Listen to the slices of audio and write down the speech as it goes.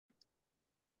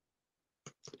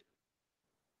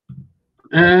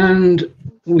And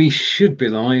we should be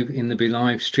live in the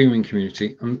BeLive streaming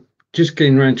community. I'm just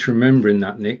getting around to remembering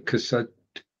that, Nick, because I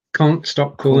can't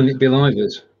stop calling it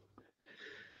BeLivers.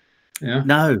 Yeah.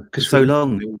 No, for so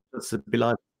long. It's a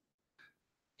BeLive.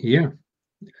 Yeah,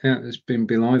 it's been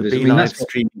BeLivers. The BeLive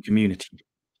streaming community.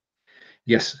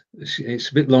 Yes, it's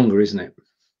a bit longer, isn't it?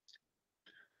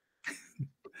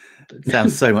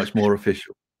 Sounds so much more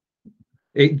official.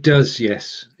 It does,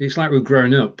 yes. It's like we've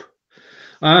grown up.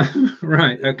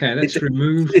 Right, okay, let's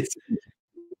remove.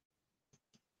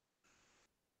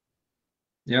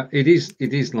 Yeah, it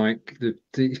is like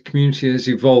the community has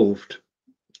evolved.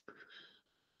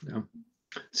 Yeah.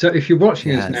 So if you're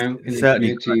watching us now in the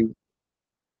community,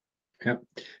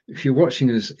 if you're watching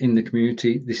us in the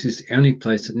community, this is the only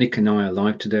place that Nick and I are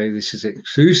live today. This is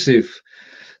exclusive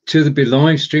to the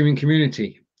BeLive streaming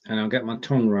community. And I'll get my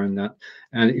tongue around that.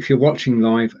 And if you're watching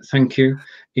live, thank you.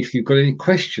 If you've got any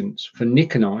questions for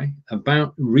Nick and I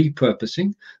about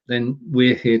repurposing, then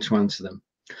we're here to answer them.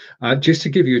 Just to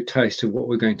give you a taste of what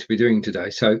we're going to be doing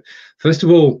today. So first of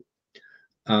all,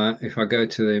 if I go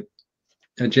to the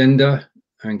agenda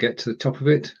and get to the top of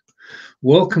it,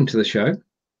 welcome to the show.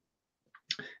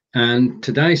 And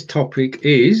today's topic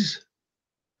is,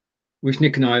 which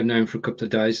Nick and I have known for a couple of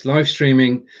days, live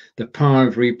streaming, the power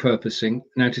of repurposing.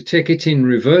 Now, to take it in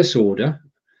reverse order,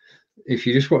 if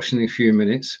you're just watching in a few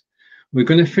minutes, we're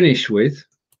going to finish with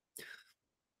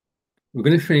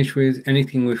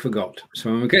anything we forgot.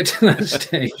 So when we get to that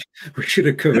stage, we should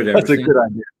have covered everything. That's a good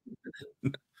idea.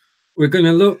 We're going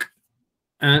to look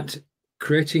at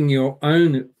creating your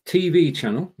own TV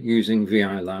channel using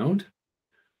VI Loud,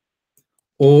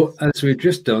 or as we've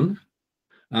just done,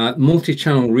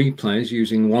 multi-channel replays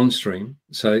using OneStream.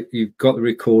 So you've got the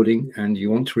recording and you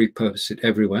want to repurpose it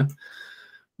everywhere.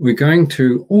 We're going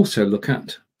to also look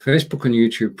at Facebook and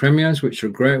YouTube premieres, which are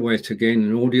a great way to gain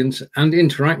an audience and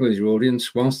interact with your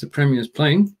audience whilst the premiere is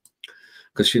playing,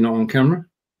 because you're not on camera.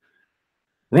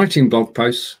 Writing blog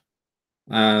posts,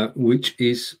 which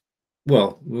is,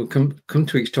 well, we'll come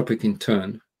to each topic in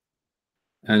turn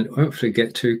and hopefully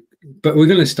get to, but we're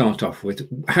going to start off with,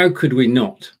 how could we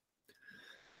not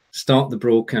start the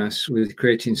broadcast with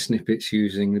creating snippets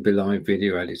using the BeLive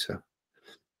video editor?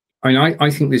 I mean, I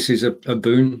think this is a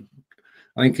boon.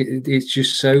 I think it's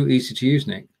just so easy to use,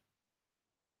 Nick.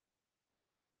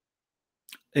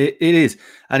 It is,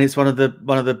 and it's one of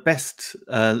the best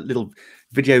little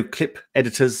video clip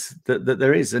editors that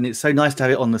there is, and it's so nice to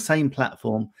have it on the same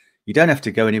platform. You don't have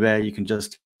to go anywhere. You can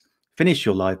just finish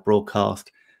your live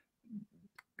broadcast,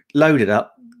 load it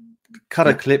up, cut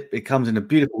a clip. It comes in a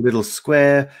beautiful little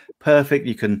square, perfect.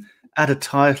 You can add a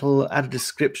title, add a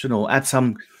description, or add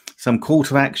some call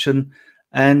to action,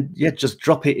 and just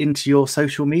drop it into your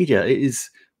social media. It is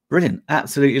brilliant.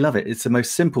 Absolutely love it. It's the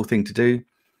most simple thing to do,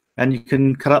 and you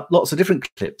can cut up lots of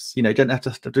different clips. You know, you don't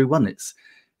have to do one. It's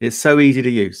so easy to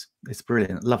use. It's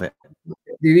brilliant. Love it.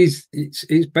 It is.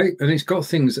 It's baked, and it's got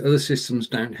things that other systems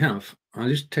don't have. I'll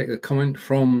just take a comment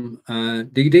from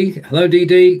DD. Hello,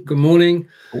 DD. Good morning.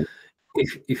 Cool.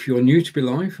 If you're new to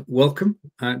BeLive, welcome.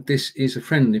 This is a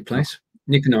friendly place.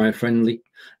 Nick and I are friendly,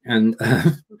 and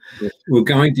we'll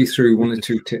guide you through one or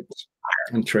two tips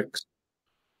and tricks.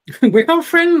 We are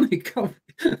friendly.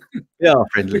 We are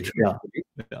friendly.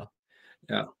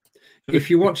 Yeah. If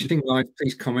you're watching live,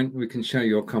 please comment. We can show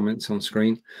your comments on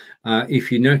screen.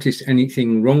 If you notice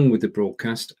anything wrong with the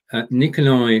broadcast, Nick and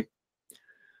I,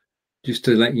 just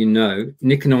to let you know,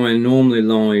 Nick and I are normally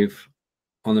live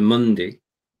on a Monday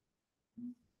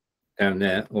down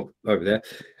there or over there,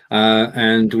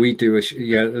 and we do a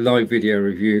live video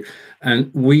review,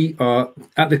 and we are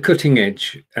at the cutting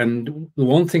edge. And the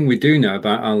one thing we do know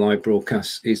about our live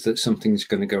broadcasts is that something's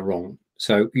going to go wrong.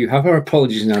 So you have our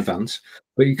apologies in advance,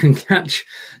 but you can catch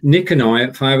Nick and I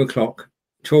at 5 o'clock,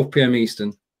 12 p.m.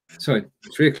 Eastern, sorry,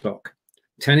 3 o'clock,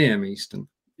 10 a.m. Eastern.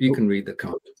 You can read the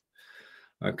comment.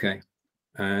 Okay,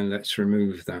 and let's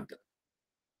remove that.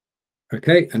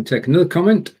 Okay, and take another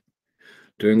comment.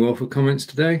 Doing well for comments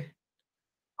today.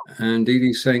 And Dee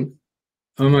Dee's saying,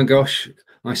 oh my gosh,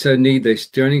 I so need this.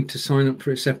 Do I need to sign up for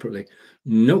it separately?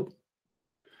 Nope.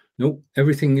 Nope.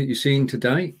 Everything that you're seeing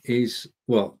today is,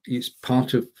 well, it's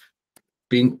part of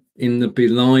being in the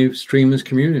BeLive Streamers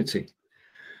Community.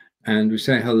 And we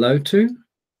say hello to.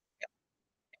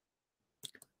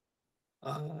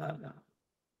 I'm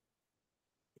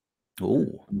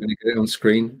going to get it on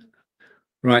screen.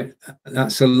 Right,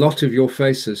 that's a lot of your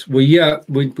faces. Well, yeah,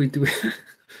 we do.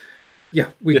 Yeah,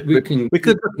 we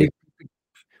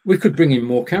could bring in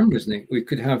more cameras, Nick. We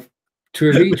could have two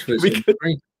of each for us.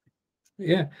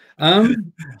 Yeah.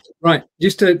 Right.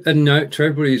 Just a note to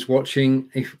everybody who's watching: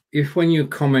 if when you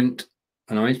comment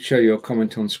and I show your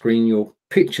comment on screen, your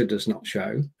picture does not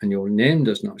show and your name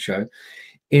does not show,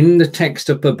 in the text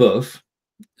up above,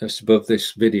 just above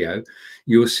this video,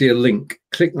 you'll see a link.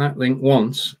 Click that link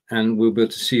once and we'll be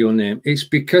able to see your name. It's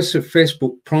because of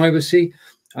Facebook privacy.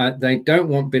 They don't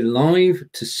want BeLive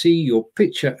to see your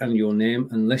picture and your name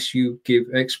unless you give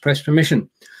express permission,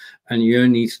 and you only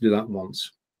need to do that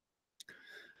once.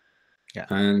 Yeah,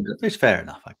 and it's fair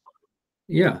enough.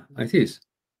 Yeah, it is.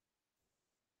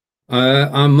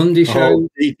 Our Monday show.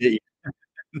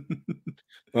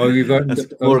 Oh, you've got.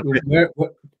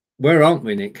 Where aren't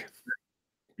we, Nick?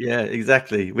 Yeah,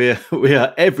 exactly. We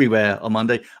are everywhere on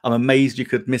Monday. I'm amazed you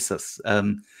could miss us.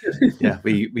 Yeah,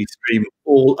 we stream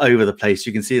all over the place.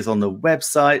 You can see us on the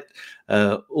website,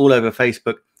 all over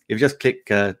Facebook. If you just click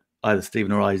either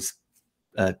Stephen or I's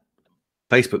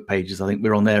Facebook pages, I think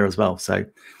we're on there as well. So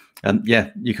yeah,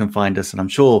 you can find us, and I'm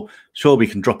sure we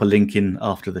can drop a link in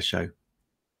after the show.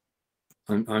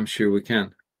 I'm sure we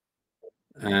can.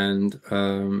 And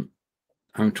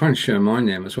I'm trying to share my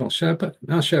name as well.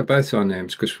 I'll share both our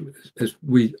names, because as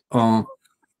we've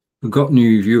got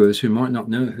new viewers who might not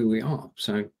know who we are.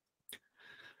 So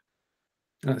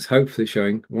that's hopefully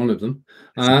showing one of them.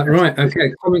 Right.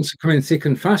 Okay. Comments are coming thick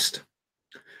and fast.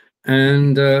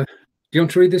 And do you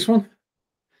want to read this one?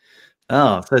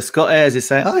 Oh, so Scott Ayres is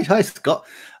saying, "Hi, Scott.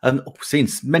 I've seen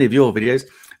many of your videos.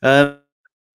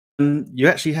 You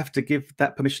actually have to give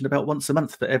that permission about once a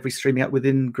month for every streaming out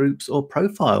within groups or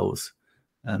profiles."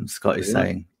 Scott is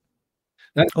saying.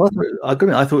 I thought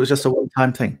it was just a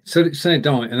one-time thing. So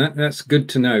and that's good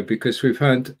to know, because we've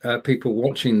had people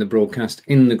watching the broadcast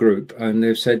in the group, and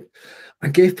they've said, "I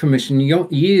gave permission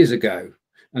years ago,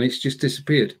 and it's just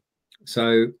disappeared."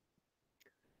 So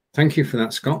thank you for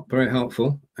that, Scott. Very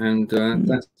helpful, and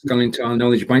that's gone into our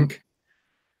knowledge bank.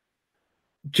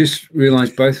 Just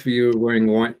realised both of you are wearing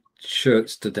white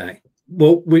shirts today.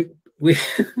 Well, we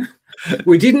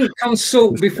we didn't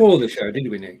consult before the show, did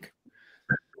we, Nick?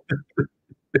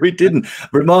 We didn't.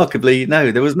 Remarkably,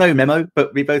 no, there was no memo,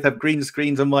 but we both have green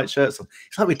screens and white shirts on.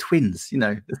 It's like we're twins, you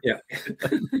know. Yeah.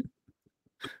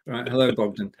 Right. Hello,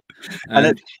 Bogdan.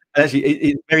 And actually,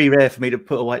 it's very rare for me to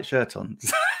put a white shirt on.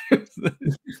 And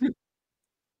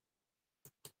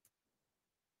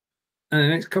the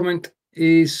next comment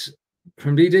is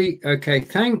from Didi. Okay,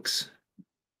 thanks.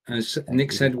 As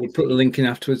Nick said, we'll put the link in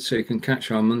afterwards so you can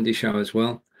catch our Monday show as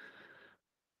well.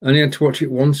 Only had to watch it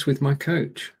once with my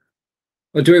coach.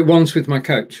 I'll do it once with my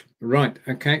coach. Right.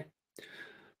 Okay.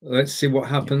 Let's see what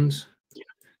happens.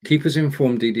 Keep us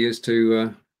informed, Didi, as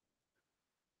to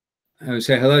I would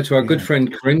say hello to our good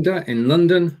friend Corinda in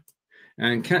London,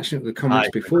 and catching up with the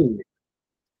comments before.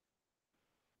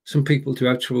 Some people do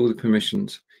have trouble with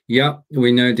permissions. Yeah,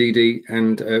 we know, Didi,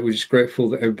 and we're just grateful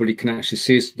that everybody can actually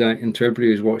see us today, and to everybody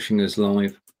who's watching us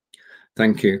live.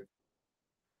 Thank you.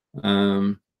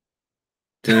 Dynamic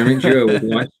duo with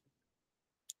life.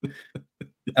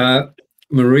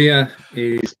 Maria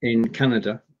is in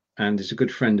Canada and is a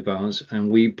good friend of ours,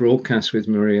 and we broadcast with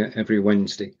Maria every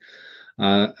Wednesday.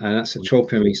 And that's at 12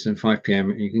 p.m. Eastern, 5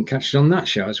 p.m. You can catch it on that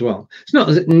show as well. It's not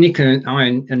that Nick and I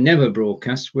never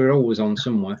broadcast. We're always on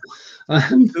somewhere.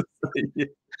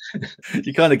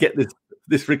 You kind of get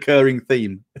this recurring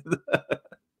theme.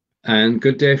 And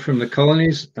good day from the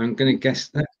colonies. I'm going to guess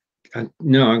that.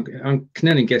 No, I can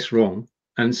only guess wrong.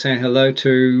 And say hello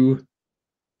to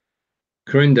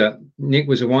Corinda. Nick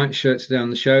was a white shirt today on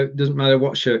the show. Doesn't matter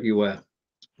what shirt you wear.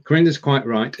 Corinda's quite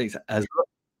right.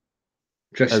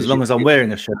 As long as I'm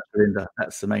wearing a shirt, Corinda,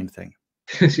 that's the main thing.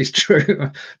 This is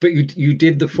true. But you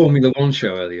did the Formula One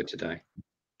show earlier today.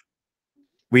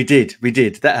 We did.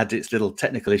 That had its little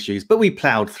technical issues, but we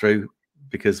ploughed through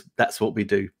because that's what we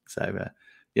do. So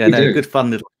yeah, good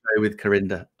fun little show with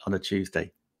Corinda on a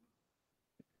Tuesday.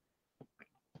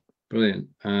 Brilliant.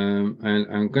 And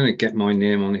I'm going to get my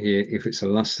name on here if it's the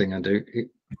last thing I do.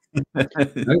 No,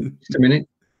 just a minute.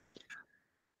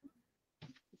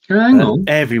 Hang on.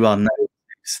 Everyone knows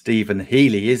Stephen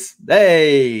Healey is.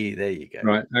 Hey, there you go.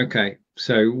 Right. Okay.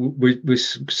 So we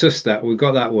sussed that. We've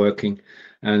got that working,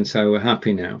 and so we're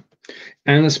happy now.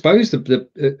 And I suppose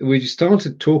we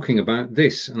started talking about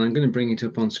this, and I'm going to bring it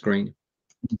up on screen.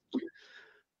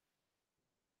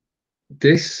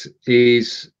 This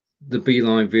is the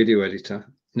BeLive video editor.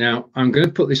 Now I'm going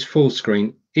to put this full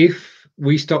screen. If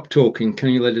we stop talking, can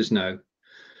you let us know?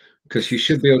 Because you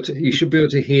should be able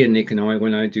to hear Nick and I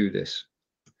when I do this.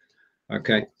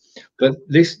 Okay, but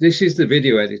this is the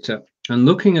video editor, and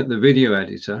looking at the video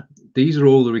editor, these are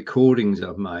all the recordings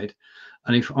I've made.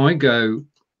 And if I go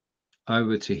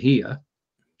over to here,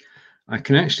 I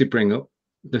can actually bring up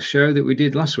the show that we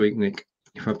did last week, Nick.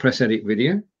 If I press edit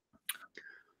video,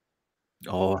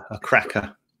 Oh, a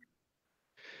cracker.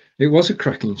 It was a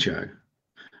cracking show.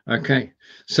 Okay,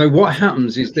 so what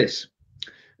happens is this,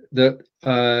 that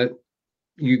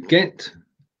you get,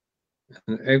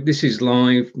 this is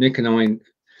live, Nick and I,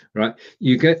 right?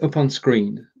 You get up on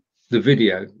screen the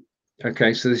video.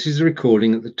 Okay, so this is a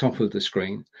recording at the top of the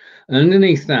screen. And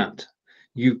underneath that,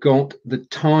 you've got the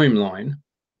timeline.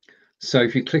 So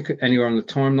if you click anywhere on the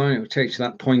timeline, it will take you to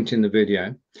that point in the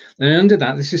video. And under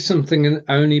that, this is something that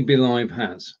only BeLive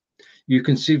has. You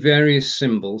can see various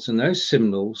symbols, and those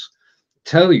symbols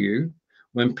tell you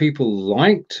when people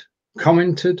liked,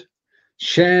 commented,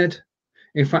 shared.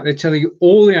 In fact, they tell you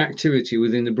all the activity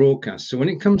within the broadcast. So when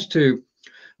it comes to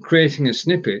creating a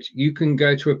snippet, you can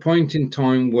go to a point in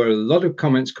time where a lot of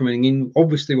comments coming in.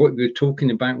 Obviously, what we were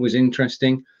talking about was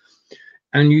interesting,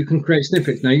 and you can create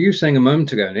snippets. Now, you were saying a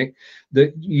moment ago, Nick,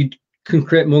 that you can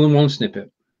create more than one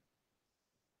snippet.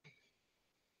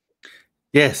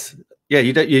 Yes. Yeah.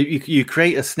 You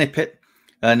create a snippet,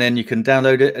 and then you can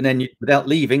download it, and then without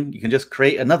leaving, you can just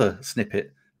create another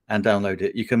snippet and download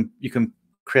it. You can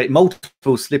create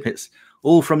multiple snippets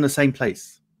all from the same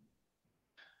place.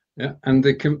 Yeah, and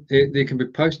they can be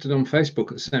posted on Facebook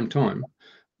at the same time,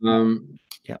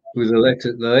 with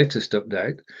the latest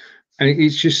update, and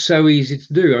it's just so easy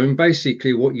to do. I mean,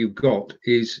 basically, what you've got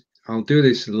is, I'll do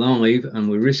this live, and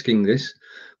we're risking this,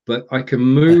 but I can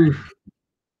move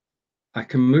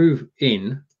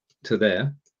in to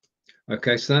there.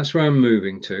 Okay, so that's where I'm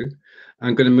moving to.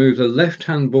 I'm going to move the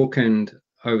left-hand bookend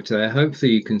over to there.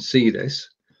 Hopefully, you can see this.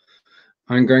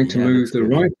 I'm going to move the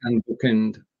right-hand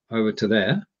bookend over to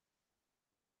there.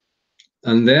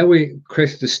 And there we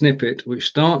created a snippet which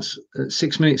starts at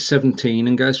 6 minutes 17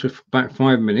 and goes for about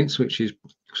 5 minutes, which is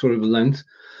sort of the length.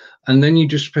 And then you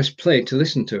just press play to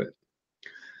listen to it.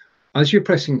 As you're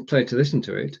pressing play to listen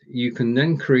to it, you can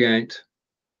then create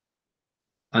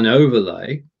an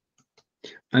overlay.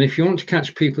 And if you want to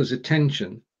catch people's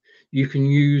attention, you can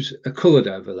use a colored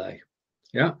overlay.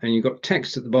 Yeah, and you've got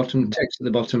text at the bottom,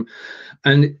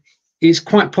 and it's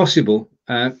quite possible.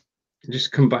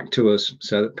 Just come back to us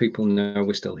so that people know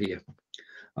we're still here.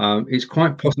 It's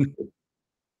quite possible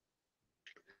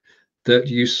that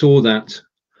you saw that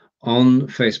on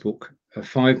Facebook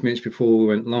 5 minutes before we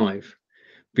went live,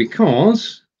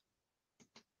 because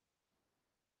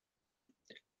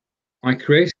I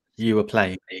created. You were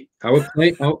playing. I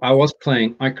was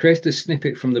playing. I created a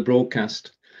snippet from the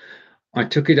broadcast. I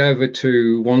took it over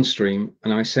to OneStream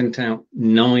and I sent out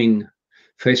 9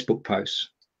 Facebook posts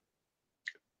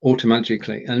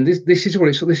automatically. And this is what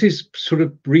it's. This is sort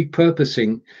of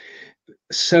repurposing.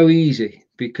 So easy,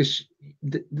 because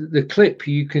the clip,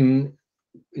 you can,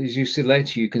 as you said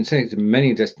later, you can send it to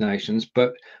many destinations.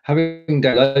 But having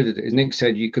downloaded it, as Nick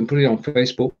said, you can put it on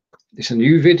Facebook. It's a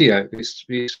new video. It's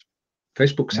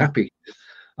Facebook's happy,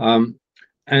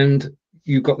 and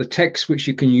you've got the text which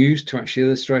you can use to actually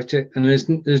illustrate it. And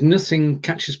there's nothing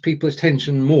catches people's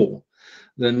attention more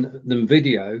than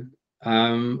video.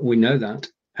 We know that,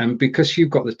 and because you've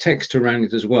got the text around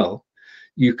it as well,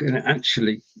 you can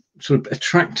actually sort of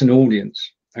attract an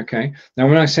audience. Okay. Now,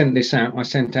 when I sent this out, I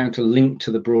sent out a link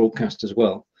to the broadcast as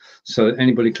well, so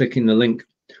anybody clicking the link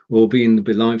will be in the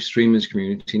BeLive Streamers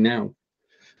Community now.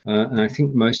 And I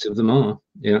think most of them are,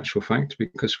 in actual fact,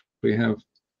 because we have.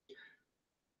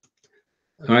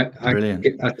 All right,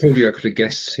 I told you I could have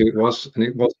guessed who it was, and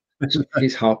it was.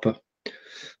 It's Harper.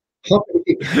 Harper,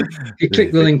 if you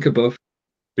click the link above.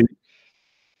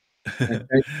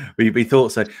 We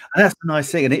thought so, and that's a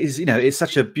nice thing, and it is, you know, it's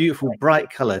such a beautiful bright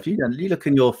color. If you look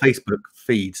in your Facebook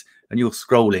feeds and you're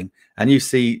scrolling and you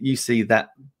see that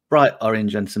bright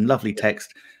orange and some lovely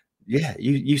text, yeah,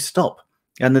 you stop.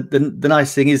 And the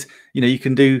nice thing is, you know, you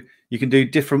can do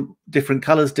different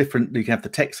colors, you can have the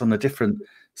text on the different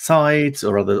sides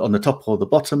or on the top or the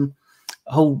bottom,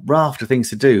 a whole raft of things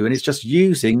to do, and it's just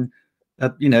using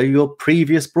you know, your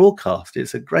previous broadcast.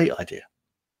 It's a great idea,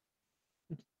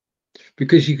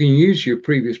 because you can use your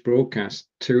previous broadcast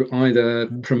to either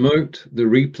promote the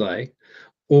replay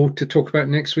or to talk about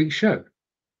next week's show.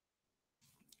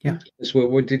 Yeah, that's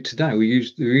what we did today. We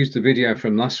used the video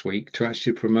from last week to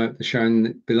actually promote the show in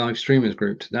the BeLive Streamers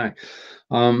group today.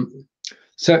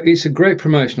 So it's a great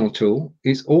promotional tool.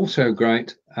 It's also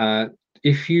great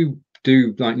if you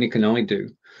do like Nick and I do.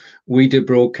 We do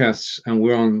broadcasts and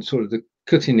we're on sort of the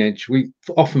cutting edge. We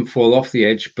often fall off the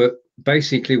edge, but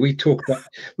basically we talk about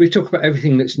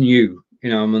everything that's new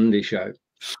in our Monday show,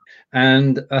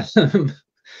 and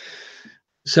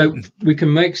so we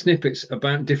can make snippets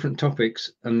about different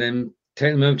topics and then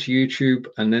take them over to YouTube,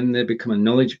 and then they become a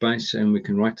knowledge base, and we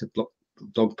can write a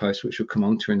blog post, which we'll come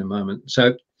on to in a moment.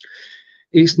 So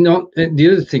it's not the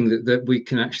other thing that we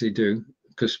can actually do,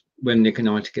 because when Nick and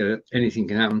I together, anything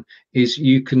can happen, is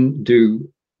you can do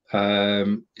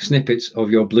snippets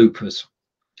of your bloopers.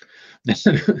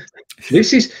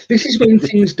 This is when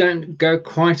things don't go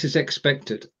quite as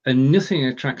expected, and nothing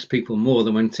attracts people more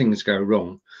than when things go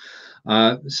wrong.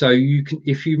 So you can,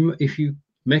 if you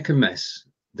make a mess,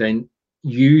 then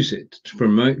use it to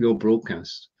promote your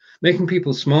broadcast, making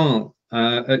people smile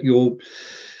at your,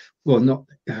 well, not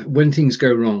when things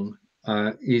go wrong,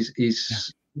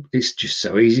 it's just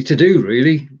so easy to do,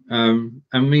 really.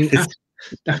 I mean,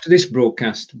 after this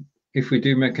broadcast, if we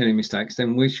do make any mistakes,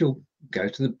 then we shall go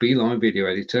to the BeLive video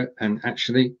editor and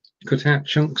actually cut out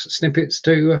chunks, snippets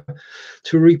to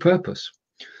repurpose,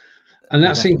 and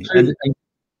that's included.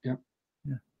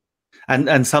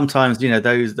 And sometimes, you know,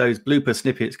 those blooper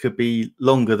snippets could be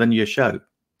longer than your show.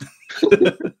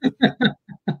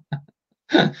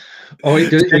 Oh,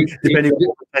 depending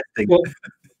on testing. Well,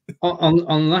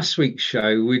 on last week's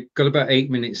show, we got about 8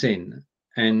 minutes in,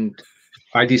 and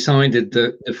I decided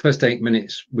that the first 8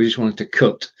 minutes we just wanted to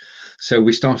cut, so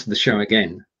we started the show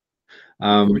again.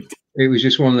 It was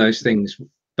just one of those things.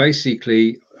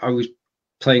 Basically, I was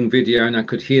playing video and I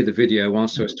could hear the video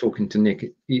whilst I was talking to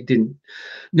Nick.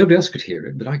 Nobody else could hear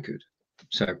it, but I could.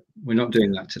 So we're not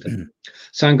doing that today.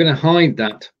 So I'm going to hide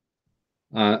that,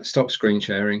 stop screen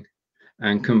sharing,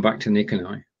 and come back to Nick and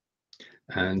I.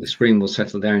 And the screen will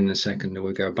settle down in a second, and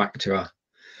we'll go back to our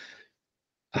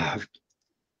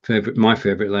my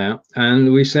favorite layout,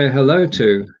 and we say hello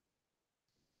to,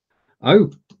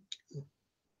 hello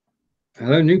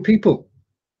new people.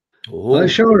 Hello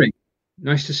Shari,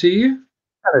 nice to see you.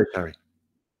 Hello Shari.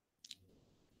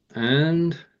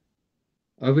 And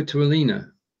over to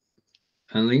Alina,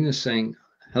 and Alina's saying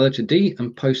hello to Dee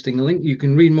and posting a link. You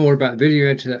can read more about the video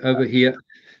editor over here.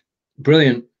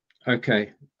 Brilliant.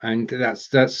 Okay, and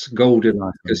that's golden,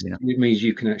 because it means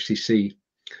you can actually see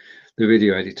the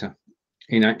video editor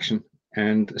in action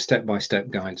and a step-by-step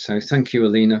guide. So thank you,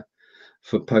 Alina,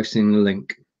 for posting the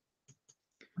link.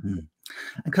 And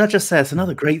can I just say, it's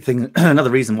another great thing, another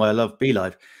reason why I love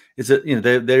BeLive is that, you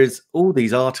know, there is all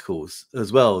these articles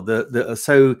as well that are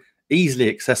so easily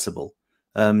accessible.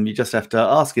 You just have to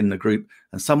ask in the group,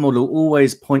 and someone will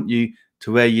always point you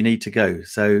to where you need to go.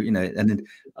 So, you know,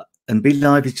 and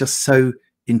BeLive is just so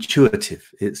intuitive.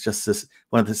 It's just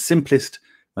one of the simplest,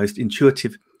 most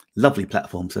intuitive, lovely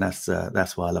platforms, and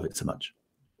that's why I love it so much.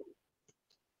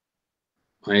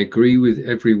 I agree with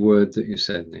every word that you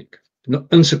said, Nick. Not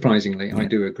unsurprisingly, I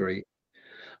do agree.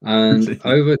 And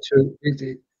over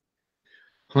to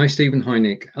hi Stephen, hi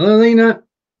Nick. Hello Lena,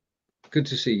 good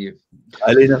to see you.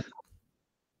 Hi Lena.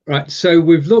 Right, so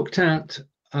we've looked at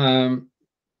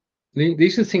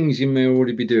these are things you may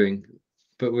already be doing,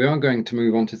 but we are going to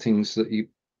move on to things that you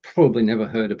probably never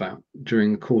heard about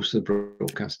during the course of the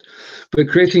broadcast. But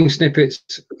creating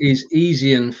snippets is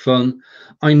easy and fun.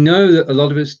 I know that a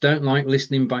lot of us don't like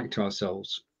listening back to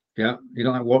ourselves. Yeah, you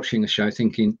don't like watching the show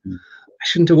thinking, I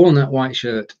shouldn't have worn that white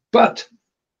shirt. But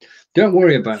don't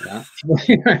worry about that. What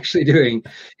you're actually doing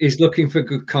is looking for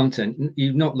good content.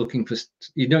 You're not looking for,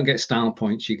 you don't get style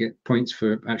points, you get points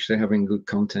for actually having good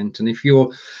content. And if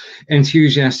you're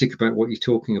enthusiastic about what you're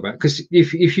talking about, because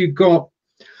if you've got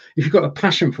a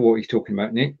passion for what you're talking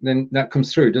about, Nick, then that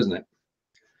comes through, doesn't it?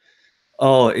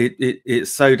 Oh, it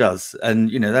so does.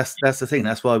 And, you know, that's the thing.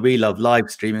 That's why we love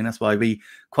live streaming. That's why we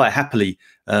quite happily,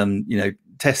 you know,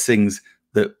 test things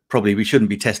that probably we shouldn't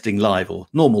be testing live, or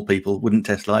normal people wouldn't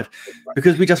test live,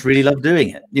 because we just really love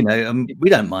doing it, you know, and we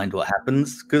don't mind what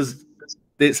happens, because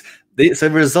it's a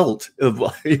result of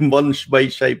in one way,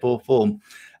 shape or form.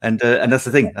 And that's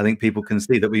the thing. I think people can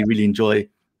see that we really enjoy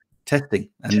testing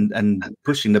and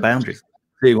pushing the boundaries,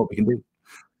 seeing what we can do.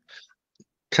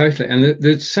 Totally. And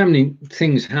there's so many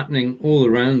things happening all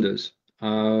around us,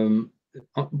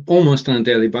 almost on a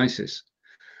daily basis.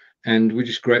 And we're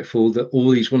just grateful that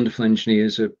all these wonderful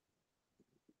engineers are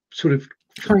sort of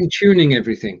fine-tuning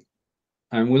everything.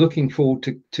 And we're looking forward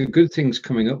to good things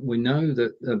coming up. We know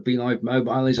that BeLive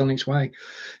Mobile is on its way.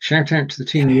 Shout out to the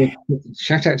team.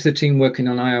 Shout out to the team working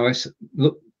on iOS.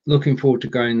 Looking forward to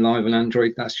going live on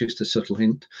Android. That's just a subtle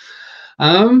hint.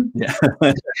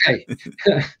 Okay.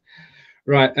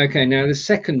 Right. Okay. Now the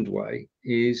second way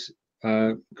is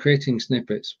creating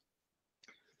snippets.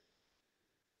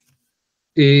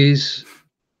 Is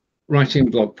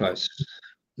writing blog posts.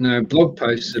 Now, blog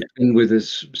posts have been with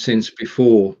us since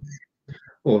before,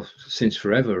 or since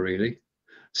forever, really.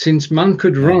 Since man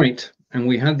could write and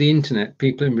we had the internet,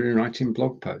 people have been writing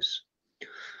blog posts.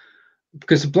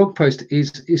 Because the blog post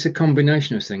is a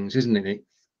combination of things, isn't it?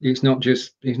 It's not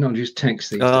just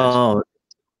text these days.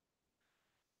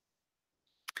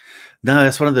 No,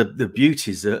 that's one of the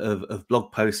beauties of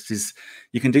blog posts is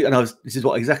you can do, and this is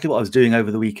exactly what I was doing over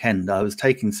the weekend. I was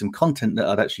taking some content that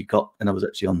I'd actually got, and I was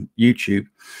actually on YouTube,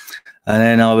 and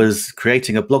then I was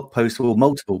creating a blog post or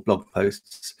multiple blog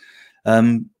posts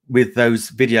with those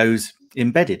videos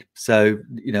embedded. So,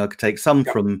 you know, I could take some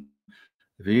from,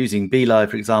 if you're using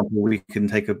BeLive, for example, we can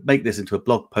make this into a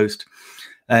blog post,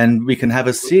 and we can have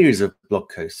a series of blog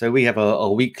posts. So we have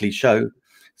a weekly show.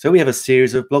 So we have a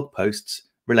series of blog posts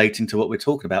relating to what we're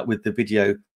talking about with the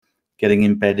video getting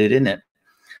embedded in it.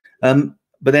 But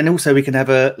then also we can have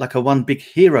a one big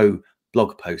hero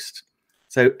blog post.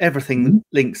 So everything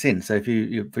links in. So if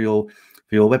you for your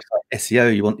website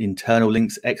SEO, you want internal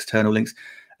links, external links.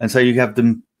 And so you have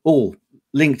them all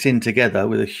linked in together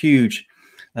with a huge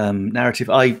narrative.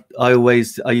 I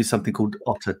use something called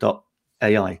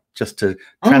otter.ai just to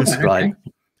transcribe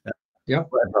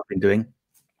whatever I've been doing.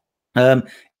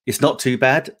 It's not too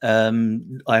bad.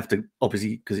 I have to,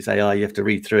 obviously, because it's AI, you have to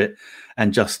read through it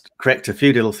and just correct a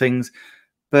few little things.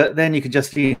 But then you can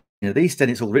just, you know, these,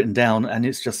 then it's all written down, and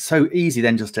it's just so easy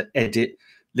then just to edit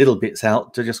little bits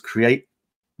out to just create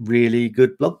really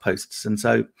good blog posts. And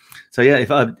so yeah,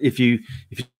 if you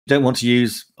don't want to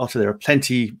use Otter, there are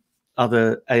plenty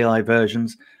other AI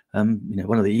versions. You know,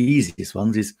 one of the easiest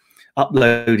ones is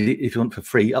upload it, if you want for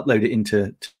free, upload it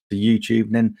into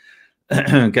YouTube, and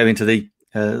then go into the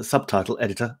subtitle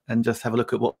editor and just have a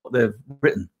look at what they've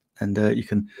written, and you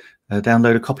can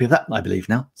download a copy of that, I believe,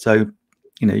 now. So,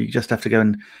 you know, you just have to go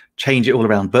and change it all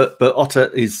around. But Otter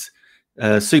is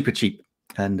super cheap,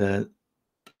 and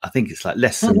I think it's like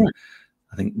less than,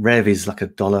 I think Rev is like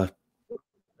 $1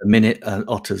 a minute.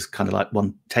 Otter's kind of like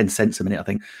 10 cents a minute, I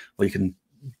think. Or you can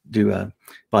do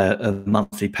buy a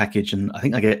monthly package, and I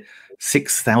think I get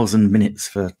 6,000 minutes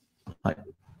for like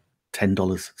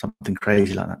 $10, something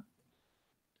crazy like that.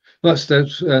 That's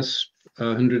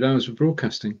 100 hours of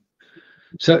broadcasting.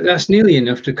 So that's nearly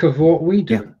enough to cover what we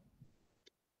do.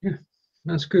 Yeah,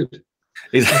 that's good.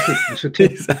 I should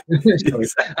take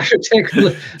a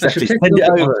look.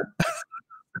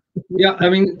 Yeah, I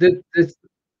mean,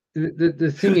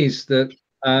 the thing is that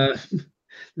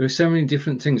there are so many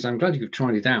different things. I'm glad you've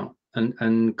tried it out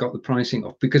and got the pricing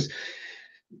off, because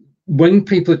when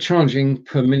people are charging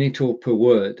per minute or per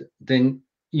word, then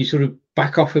you sort of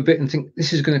back off a bit and think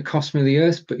this is going to cost me the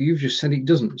earth, but you've just said it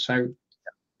doesn't. So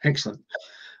excellent.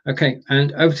 Okay,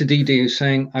 and over to DD, who's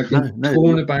saying, I've been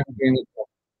torn about doing a blog.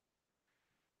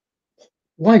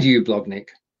 Why do you blog,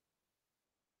 Nick?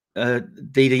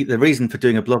 DD, the reason for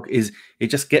doing a blog is you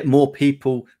just get more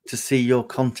people to see your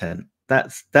content.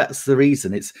 That's the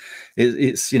reason. It's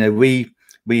you know, we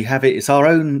have it. It's our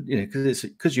own, you know,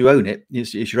 because you own it.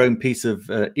 It's your own piece of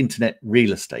internet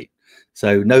real estate.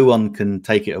 So no one can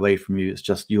take it away from you. It's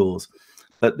just yours.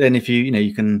 But then if you know,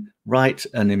 you can write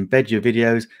and embed your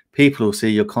videos, people will see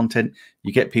your content.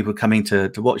 You get people coming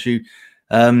to watch you.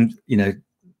 You know,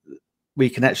 we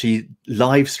can actually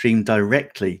live stream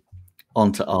directly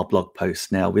onto our blog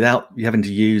posts now without you having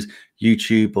to use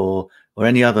YouTube or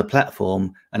any other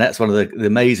platform. And that's one of the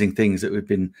amazing things that we've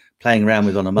been playing around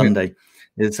with on a Monday.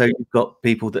 And so you've got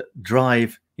people that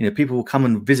drive, you know, people will come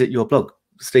and visit your blog.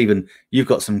 Stephen, you've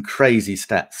got some crazy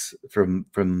stats from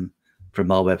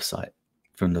our website,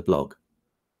 from the blog.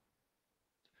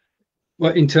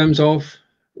 Well, in terms of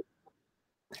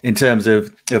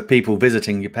people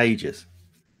visiting your pages.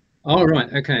 All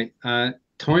right. Okay.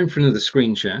 Time for another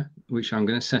screen share, which I'm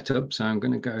going to set up. So I'm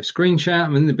going to go screen share.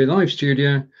 I'm in the BeLive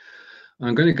studio.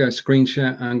 I'm going to go screen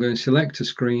share. I'm going to select a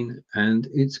screen, and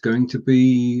it's going to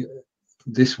be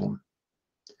this one.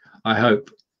 I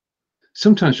hope.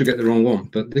 Sometimes we get the wrong one,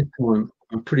 but this time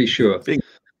I'm pretty sure.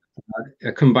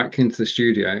 I come back into the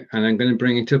studio, and I'm going to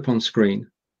bring it up on screen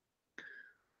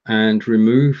and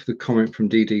remove the comment from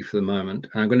DD for the moment.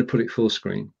 And I'm going to put it full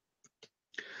screen.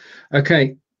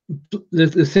 Okay.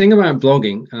 The thing about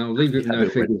blogging, and I'll leave it with no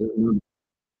figures at the moment,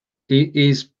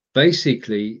 is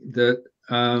basically that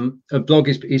a blog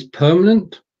is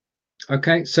permanent.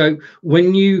 Okay, so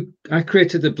when I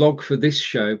created the blog for this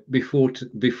show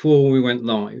before we went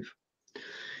live,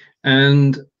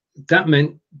 and that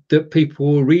meant that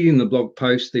people were reading the blog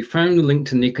post, they found the link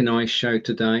to Nick and I's show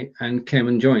today and came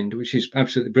and joined, which is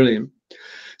absolutely brilliant.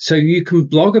 So you can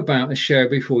blog about a show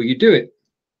before you do it.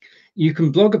 You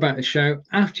can blog about a show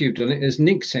after you've done it. As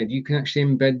Nick said, you can actually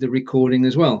embed the recording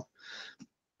as well.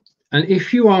 And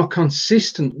if you are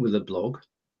consistent with a blog,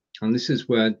 and this is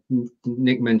where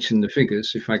Nick mentioned the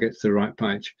figures, if I get to the right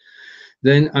page,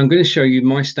 then I'm going to show you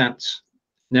my stats.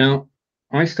 Now,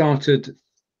 I started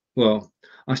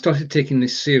taking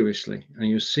this seriously, and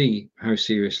you'll see how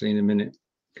seriously in a minute.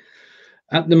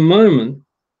 At the moment,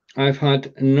 I've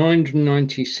had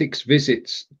 996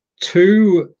 visits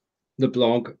to the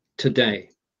blog today.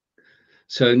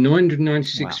 So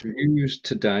 996 Wow. views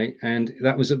today, and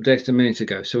that was updated a minute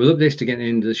ago. So we'll update to get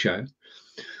into the show.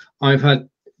 I've had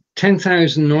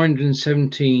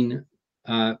 10,917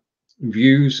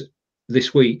 views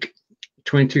this week,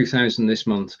 22,000 this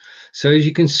month. So as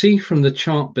you can see from the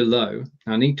chart below,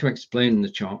 I need to explain the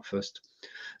chart first.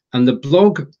 And the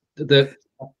blog that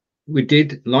we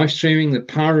did live streaming, The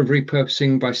Power of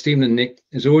Repurposing by Stephen and Nick,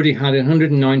 has already had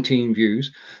 119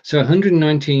 views. So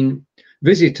 119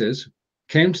 visitors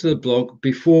came to the blog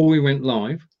before we went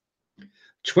live,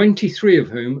 23 of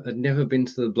whom had never been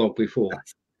to the blog before.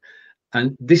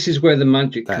 And this is where the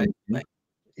magic comes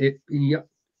in. This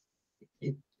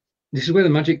is where the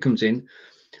magic comes in.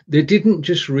 They didn't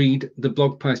just read the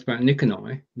blog post about Nick and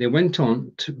I. They went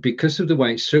on to, because of the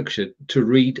way it's structured, to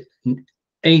read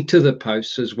 8 other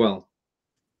posts as well.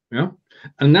 Yeah,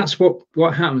 and that's what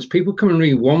happens. People come and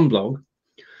read one blog,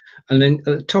 and then at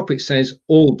the top it says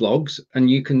all blogs, and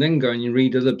you can then go and you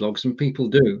read other blogs, and people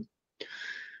do.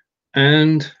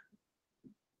 And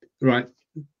right,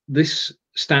 this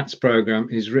stats program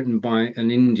is written by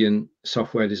an Indian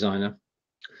software designer,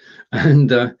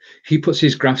 and he puts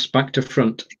his graphs back to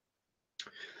front.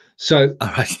 So all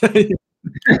right.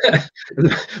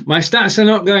 my stats are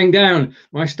not going down,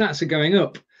 my stats are going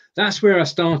up. That's where I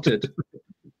started.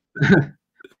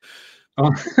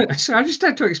 So I just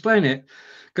had to explain it,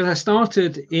 because I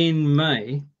started in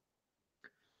May.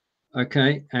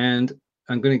 Okay, and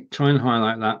I'm going to try and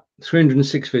highlight that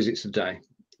 306 visits a day,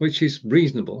 which is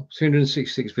reasonable.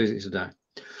 366 visits a day.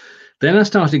 Then I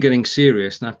started getting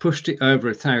serious, and I pushed it over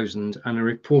 1,000, and I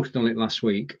reported on it last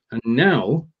week. And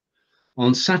now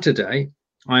on Saturday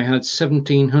I had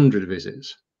 1,700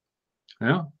 visits.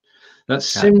 Yeah,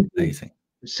 that's amazing.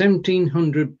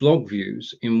 1,700 blog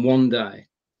views in one day.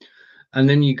 And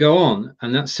then you go on,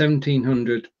 and that's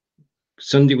 1,700.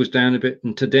 Sunday was down a bit,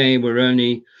 and today we're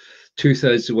only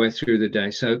 2/3 the way through the day.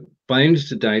 So by the end of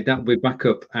today, that we're back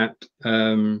up at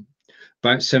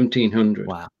about 1,700.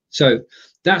 Wow. So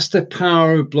that's the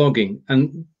power of blogging.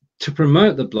 And to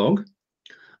promote the blog,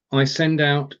 I send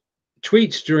out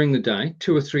tweets during the day,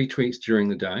 2 or 3 tweets during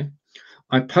the day.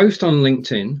 I post on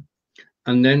LinkedIn,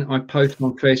 and then I post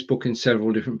on Facebook in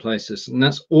several different places. And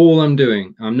that's all I'm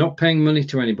doing. I'm not paying money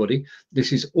to anybody.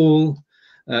 This is all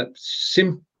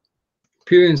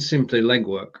pure and simply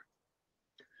legwork.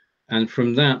 And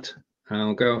from that,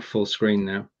 I'll go off full screen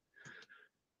now.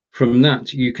 From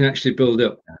that, you can actually build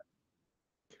up.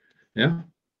 Yeah.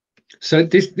 So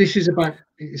this is about,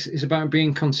 it's about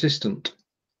being consistent.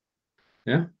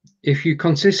 Yeah. If you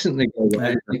consistently go,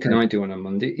 what can I do on a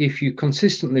Monday? If you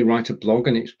consistently write a blog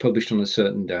and it's published on a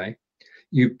certain day,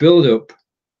 you build up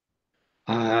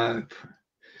the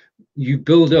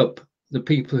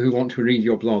people who want to read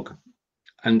your blog,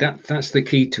 and that's the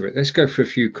key to it. Let's go for a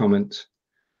few comments.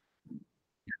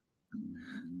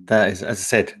 That is, as I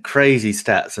said, crazy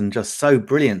stats, and just so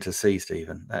brilliant to see,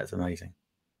 Stephen. That's amazing.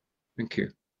 Thank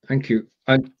you. Thank you.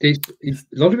 A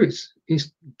lot of it's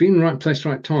been the right place,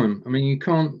 right time. I mean, you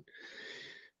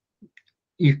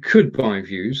could buy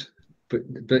views, but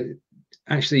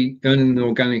actually earning them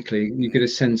organically, you get a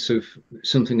sense of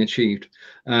something achieved.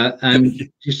 And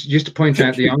just to point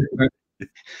out, the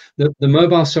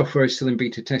mobile software is still in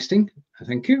beta testing.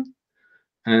 Thank you.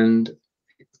 And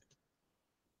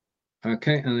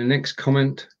okay, and the next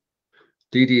comment,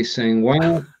 Didi is saying,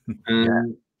 wow.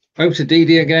 And over to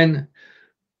Didi again.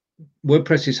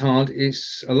 WordPress is hard.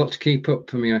 It's a lot to keep up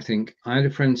for me, I think. I had a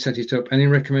friend set it up. Any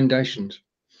recommendations?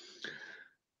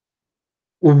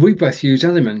 Well, we both use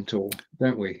Elementor,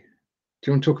 don't we? Do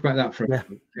you want to talk about that for a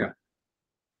moment? Yeah.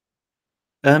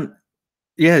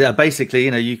 Yeah, basically,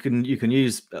 you can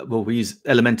use, well, we use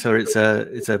Elementor. It's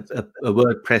a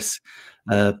WordPress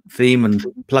theme and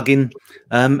plugin,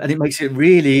 and it makes it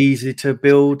really easy to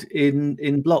build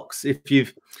in blocks. If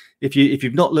you've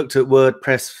not looked at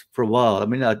WordPress for a while, I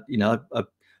mean, I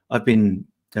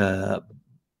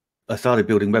started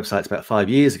building websites about 5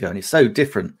 years ago, and it's so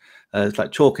different. It's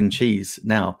like chalk and cheese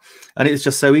now, and it's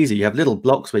just so easy. You have little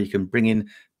blocks where you can bring in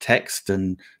text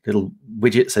and little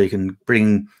widgets, so you can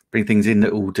bring things in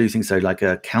that will do things. So like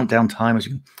a countdown timers,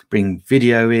 you can bring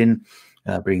video in,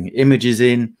 bring images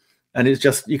in, and it's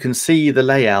just, you can see the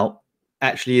layout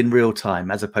actually in real time,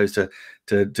 as opposed to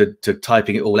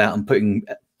typing it all out and putting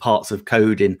parts of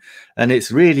code in. And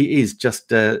it's really is just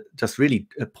really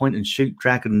a point and shoot,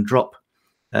 drag and drop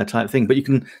type thing. But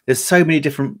there's so many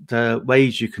different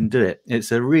ways you can do it.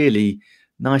 It's a really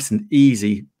nice and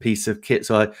easy piece of kit.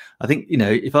 So I think,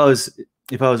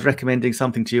 if I was recommending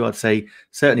something to you, I'd say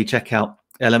certainly check out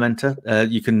Elementor.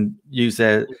 You can use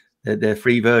their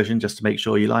free version just to make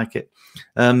sure you like it.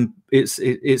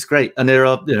 It's great, and there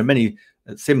are many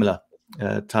similar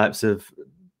types of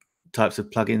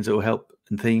plugins that will help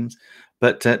and themes.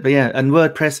 But yeah, and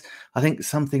WordPress, I think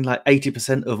something like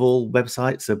 80% of all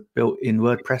websites are built in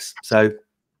WordPress. So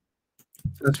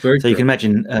that's very so you can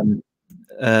imagine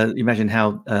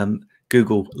how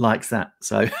Google likes that.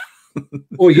 So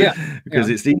oh yeah, because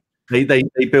it's they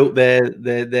built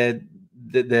their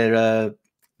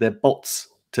bots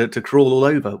to crawl all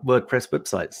over WordPress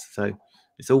websites. So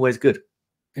it's always good.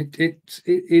 It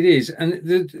is, and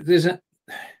there's a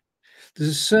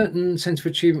certain sense of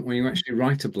achievement when you actually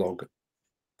write a blog.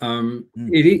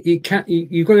 You've got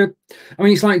to, I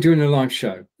mean, it's like doing a live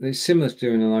show. It's similar to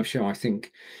doing a live show. I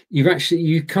think you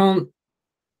can't,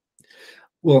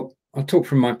 well, I'll talk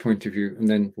from my point of view and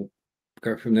then we'll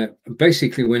go from there.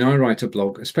 Basically, when I write a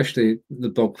blog, especially the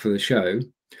blog for the show,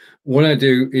 what I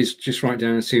do is just write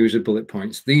down a series of bullet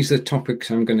points. These are the topics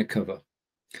I'm going to cover.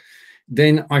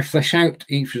 Then I flesh out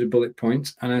each of the bullet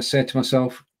points and I say to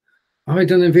myself, have I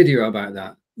done a video about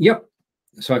that? Yep.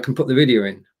 So I can put the video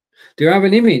in. Do I have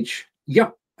an image?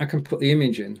 Yep, I can put the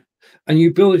image in. And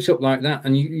you build it up like that,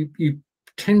 and you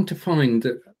tend to find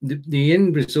that the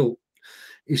end result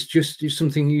is just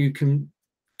something you can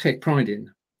take pride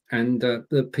in, and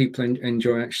that people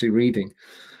enjoy actually reading.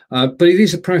 But it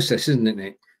is a process, isn't it,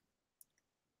 Nick?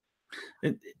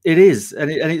 It is,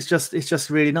 and it's just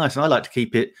really nice. And I like to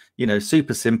keep it,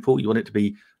 super simple. You want it to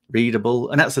be readable,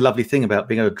 and that's the lovely thing about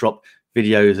being able to drop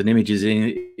videos and images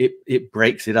in. It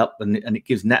breaks it up, and it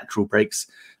gives natural breaks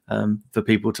for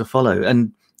people to follow.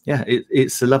 And yeah,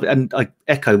 it's a lovely. And I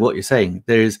echo what you're saying.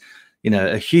 There is,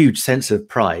 a huge sense of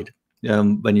pride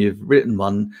when you've written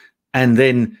one, and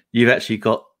then you've actually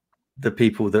got the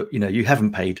people that you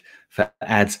haven't paid for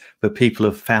ads, but people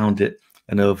have found it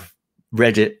and have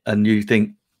read it, and you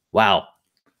think, wow,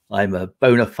 I'm a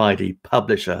bona fide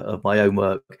publisher of my own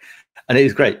work. And it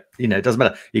is great. It doesn't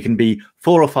matter. You can be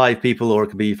 4 or 5 people, or it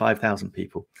can be 5,000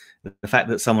 people. The fact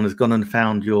that someone has gone and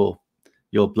found your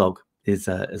blog is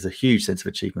a huge sense of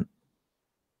achievement.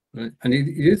 Right. And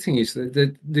the other thing is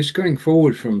that this going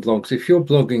forward from blogs, if you're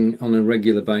blogging on a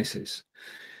regular basis,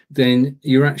 then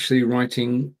you're actually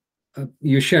writing,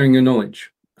 you're sharing your knowledge,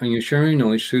 and you're sharing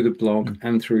knowledge through the blog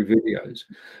and through videos.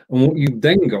 And what you've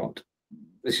then got,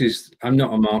 I'm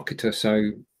not a marketer,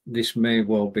 so this may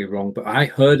well be wrong, but I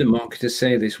heard a marketer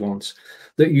say this once,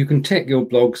 that you can take your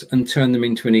blogs and turn them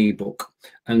into an ebook,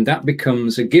 and that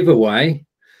becomes a giveaway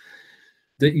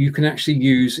that you can actually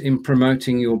use in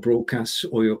promoting your broadcasts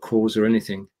or your cause or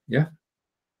anything. Yeah,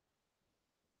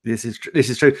 this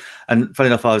is true. And funny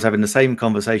enough, I was having the same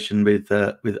conversation with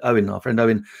Owen, our friend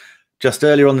Owen, just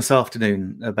earlier on this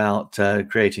afternoon about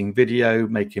creating video,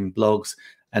 making blogs,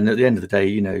 and at the end of the day,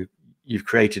 you've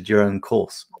created your own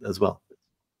course as well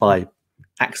by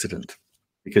accident,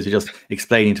 because you're just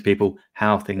explaining to people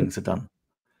how things are done.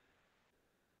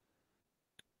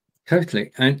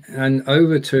 Totally. And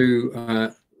over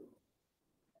to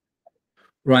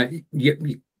right. Yep.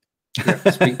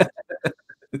 Speak.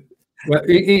 Well,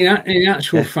 in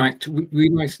actual fact, we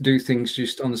like to do things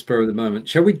just on the spur of the moment.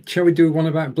 Shall we do one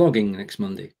about blogging next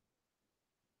Monday?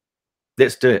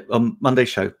 Let's do it on Monday's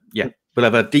show. Yeah, we'll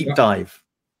have a deep dive.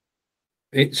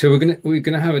 So we're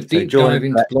gonna have a deep dive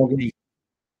into blogging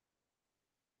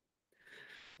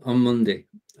on Monday,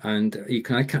 and you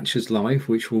can catch us live,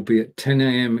 which will be at 10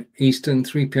 a.m. Eastern,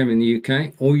 3 p.m. in the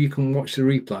UK, or you can watch the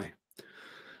replay,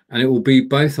 and it will be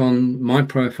both on my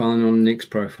profile and on Nick's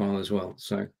profile as well.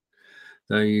 So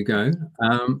there you go.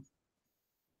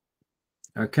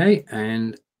 Okay,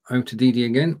 and over to Didi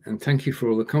again, and thank you for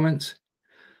all the comments.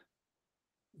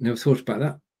 Never thought about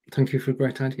that. Thank you for a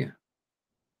great idea.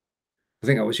 I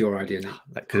think that was your idea, Nick.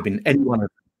 That could have been any one of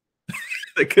them.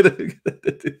 That could have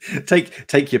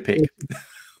take your pick.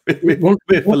 We're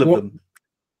full of them.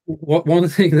 One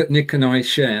thing that Nick and I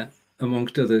share,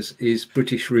 amongst others, is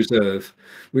British Reserve,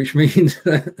 which means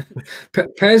that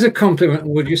pays a compliment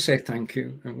and would you say thank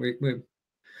you? And we're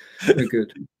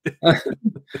good. Right,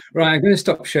 I'm going to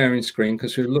stop sharing screen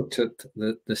because we've looked at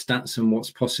the stats and what's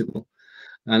possible,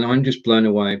 and I'm just blown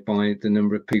away by the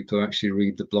number of people who actually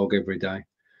read the blog every day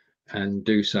and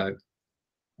do so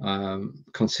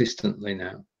consistently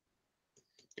now.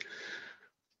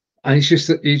 And it's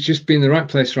just been the right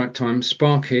place, right time.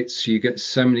 Spark hits, you get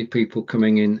so many people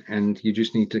coming in, and you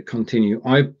just need to continue.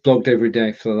 I've blogged every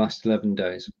day for the last 11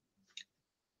 days.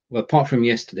 Well, apart from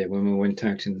yesterday when we went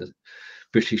out in the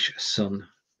British sun.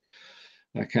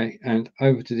 Okay, and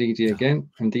over to Didi again,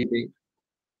 and Didi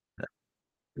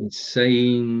is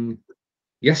saying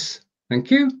yes, thank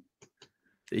you.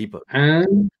 The ebook.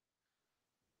 And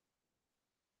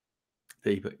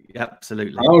the ebook.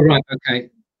 Absolutely. Oh, right. Okay.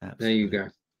 Absolutely. There you go.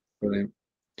 Brilliant.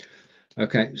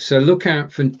 Okay, so look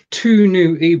out for 2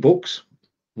 new ebooks,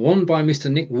 one by Mr.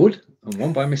 Nick Wood and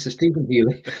one by Mr. Stephen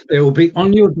Healey. They will be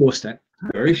on your doorstep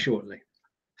very shortly.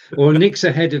 Well, Nick's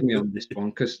ahead of me on this one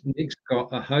because Nick's got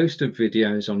a host of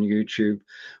videos on YouTube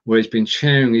where he's been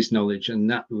sharing his knowledge, and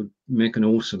that would make an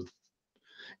awesome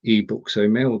ebook. So we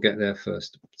may well get there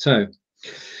first. So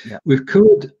we've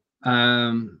covered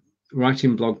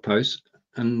writing blog posts,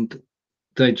 and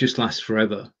they just last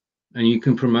forever. And you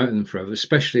can promote them forever,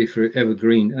 especially for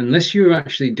evergreen. Unless you're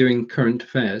actually doing current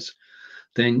affairs,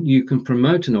 then you can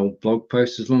promote an old blog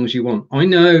post as long as you want. I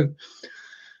know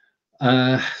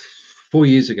 4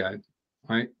 years ago,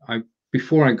 I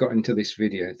before I got into this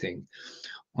video thing,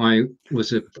 I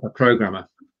was a programmer,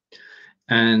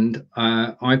 and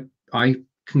I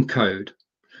can code,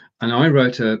 and I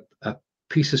wrote a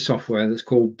piece of software that's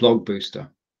called Blog Booster.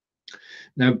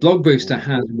 Now, Blog Booster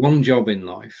has one job in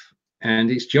life,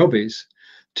 and its job is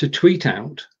to tweet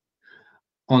out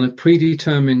on a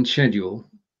predetermined schedule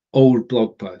old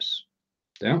blog posts.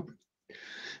 Yeah.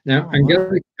 Now,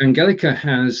 Angelica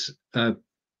has a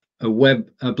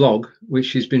blog which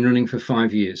she's been running for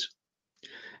 5 years,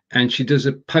 and she does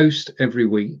a post every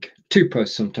week, 2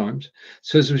 posts sometimes.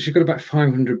 So she's got about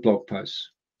 500 blog posts.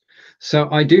 So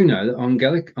I do know that on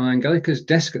Angelica's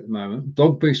desk at the moment,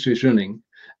 Blog Booster is running,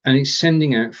 and it's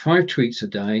sending out 5 tweets a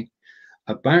day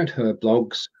about her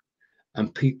blogs,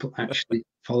 and people actually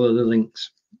follow the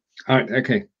links. All right.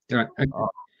 Okay. All right. Okay. Oh,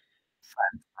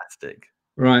 fantastic.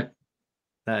 Right.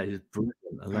 That is brilliant.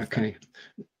 I love that.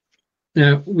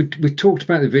 Now, we talked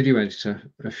about the video editor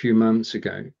a few months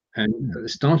ago, and at the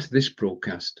start of this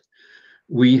broadcast,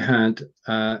 we had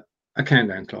a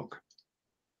countdown clock.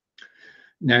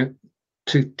 Now,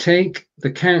 to take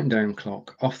the countdown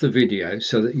clock off the video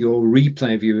so that your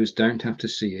replay viewers don't have to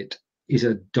see it is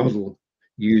a doddle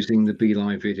using the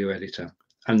BeLive video editor.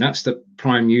 And that's the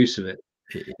prime use of it,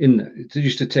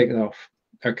 just to take it off.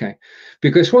 Okay.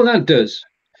 Because what that does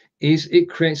is it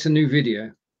creates a new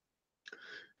video.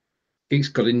 It's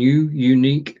got a new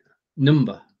unique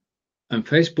number. And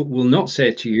Facebook will not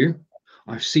say to you,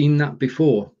 I've seen that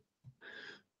before.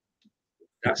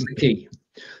 That's the key.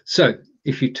 So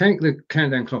if you take the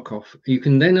countdown clock off, you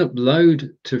can then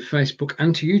upload to Facebook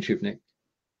and to YouTube, Nick.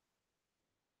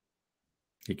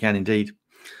 You can indeed.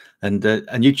 And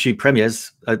YouTube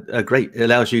premieres are great. It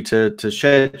allows you to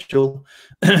schedule.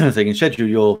 So you can schedule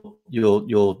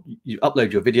you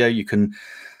upload your video. You can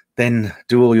then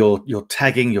do all your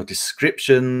tagging, your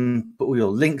description, put all your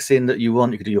links in that you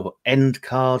want. You can do your end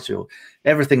cards,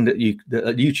 everything that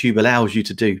YouTube allows you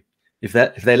to do. If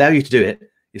they allow you to do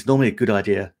it, it's normally a good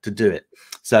idea to do it.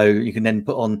 So you can then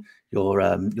put on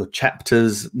your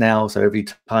chapters now. So every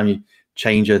time you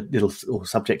change a little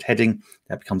subject heading,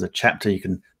 that becomes a chapter. You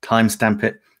can timestamp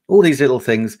it. All these little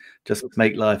things just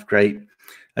make life great.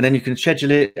 And then you can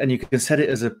schedule it, and you can set it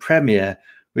as a premiere,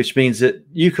 which means that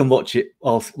you can watch it,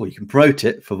 well, you can promote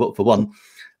it for one.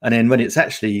 And then when it's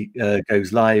actually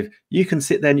goes live, you can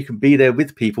sit there and you can be there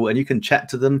with people, and you can chat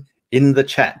to them in the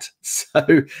chat. So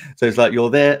it's like you're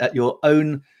there at your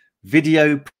own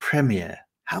video premiere.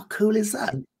 How cool is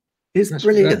that? It's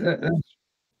brilliant.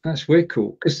 That's way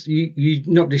cool, because you're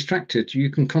not distracted.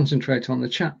 You can concentrate on the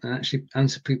chat and actually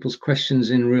answer people's questions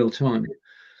in real time.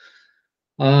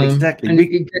 Exactly.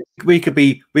 And we could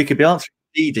be answering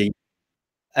Dee Dee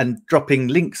and dropping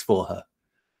links for her,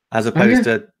 as opposed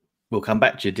to we'll come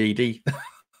back to you, Dee Dee.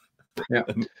 Yeah,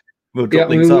 we'll drop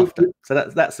links after. So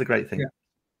that's the great thing.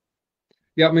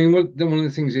 Yeah, I mean, one of the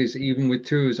things is, even with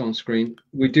 2 of us on screen,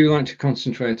 we do like to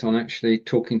concentrate on actually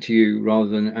talking to you rather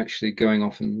than actually going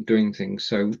off and doing things.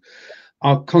 So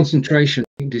our concentration,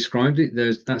 you described it,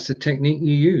 that's the technique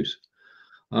you use.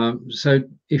 So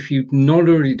if you've not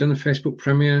already done a Facebook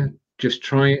premiere, just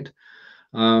try it.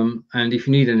 And if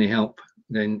you need any help,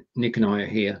 then Nick and I are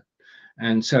here.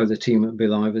 And so the team at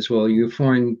BeLive as well. You'll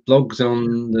find blogs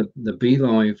on the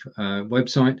BeLive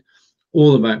website,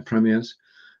 all about premieres.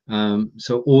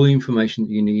 So all the information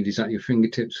that you need is at your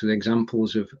fingertips, with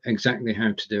examples of exactly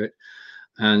how to do it.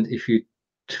 And if you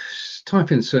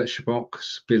type in the search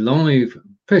box BeLive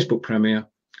Facebook Premiere,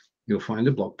 you'll find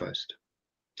a blog post.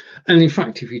 And in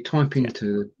fact, if you type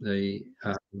into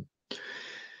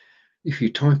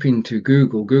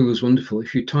Google, Google's wonderful.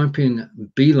 If you type in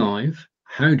BeLive,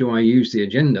 how do I use the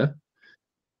agenda,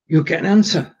 you'll get an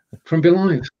answer from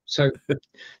BeLive. So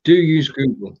do use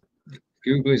Google.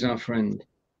 Google is our friend.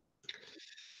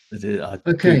 I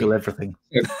Google everything.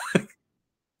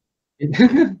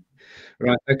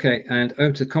 Right. Okay. And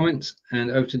over to comments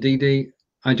and over to Dee Dee.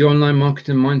 I do online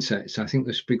marketing mindsets. I think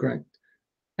this would be great.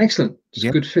 Excellent. It's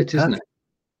a good fit, isn't it?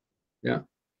 Yeah.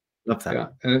 Love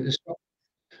that. Yeah.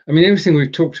 I mean, everything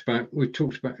we've talked about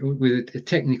with a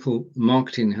technical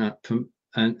marketing hat from,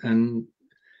 and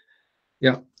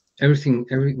yeah,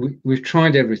 we've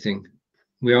tried everything.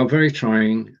 We are very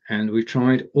trying, and we've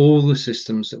tried all the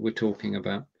systems that we're talking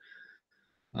about.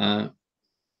 And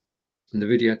the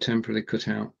video temporarily cut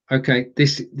out. Okay,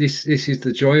 this is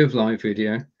the joy of live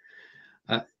video.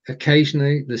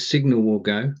 Occasionally the signal will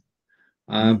go,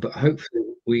 but hopefully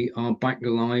we are back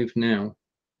live now.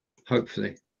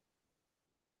 Hopefully.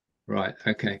 Right.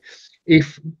 Okay.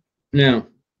 If now,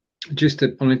 just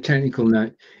on a technical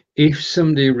note, if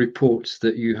somebody reports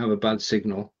that you have a bad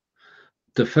signal,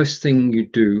 the first thing you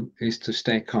do is to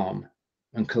stay calm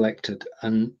and collected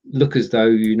and look as though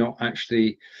you're not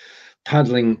actually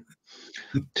paddling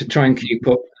to try and keep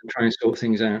up and try and sort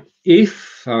things out.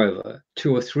 If, however,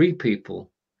 2 or 3 people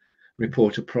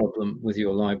report a problem with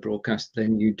your live broadcast,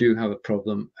 then you do have a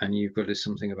problem and you've got to do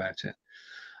something about it.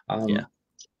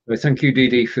 So thank you,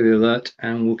 DD, for the alert,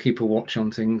 and we'll keep a watch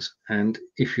on things. And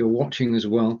if you're watching as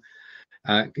well,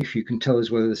 if you can tell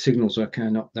us whether the signal's okay or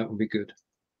not, that would be good.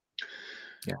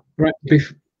 Yeah. Right.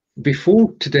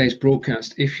 Before today's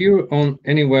broadcast, if you're on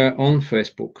anywhere on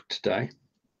Facebook today,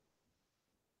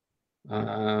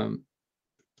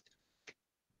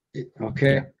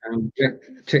 okay,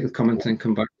 take the comment and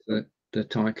come back to the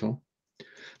title.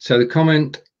 So the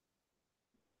comment,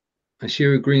 I see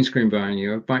a green screen behind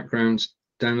you, backgrounds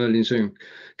downloading Zoom.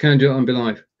 Can I do it on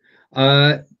BeLive?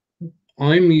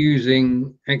 I'm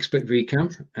using Expert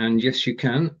VCam, and yes, you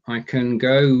can. I can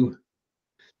go,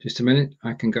 just a minute,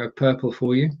 I can go purple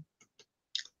for you.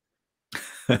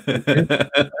 Okay.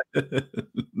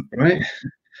 Right.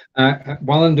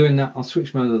 While I'm doing that, I'll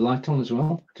switch my other light on as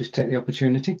well. Just take the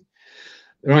opportunity.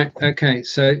 Right. Okay.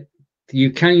 So you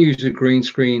can use a green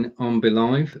screen on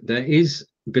BeLive. There is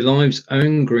BeLive's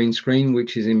own green screen,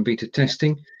 which is in beta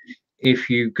testing.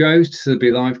 If you go to the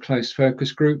BeLive closed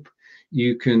focus group,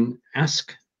 you can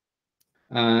ask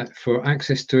for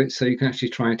access to it so you can actually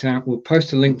try it out. We'll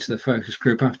post a link to the focus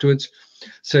group afterwards.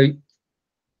 So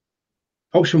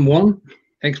option 1,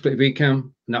 Expert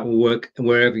VCam, that will work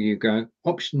wherever you go.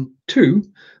 Option 2,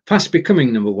 fast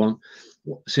becoming number 1,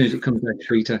 as soon as it comes out to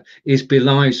beta, is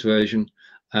BeLive's version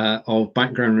of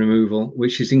background removal,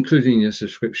 which is included in your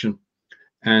subscription,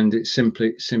 and it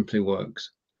simply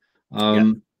works.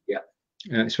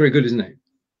 It's very good, isn't it?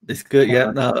 It's good. Yeah,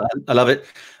 no, I love it.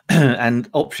 And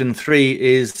option 3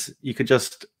 is you could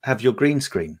just have your green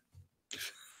screen.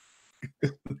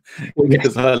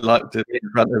 Because I like to be in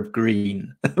front of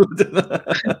green.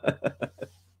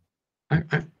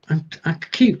 I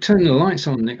keep turning the lights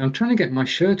on, Nick. I'm trying to get my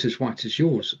shirt as white as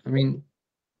yours. I mean,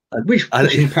 which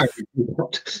pushing power have you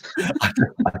got?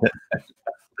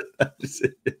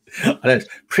 I don't,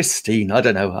 pristine. I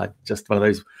don't know. I just one of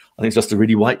those. I think it's just a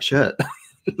really white shirt.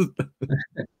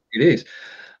 It is.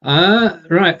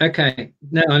 Right. Okay.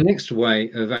 Now, our next way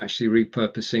of actually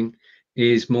repurposing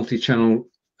is multi-channel,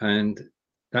 and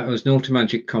that was an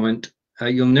automatic comment.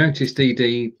 You'll notice,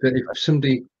 DD, that if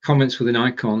somebody comments with an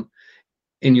icon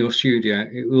in your studio,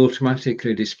 it will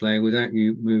automatically display without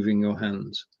you moving your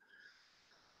hands.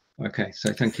 Okay.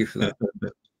 So thank you for that.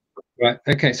 Right.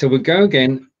 Okay. So we'll go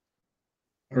again.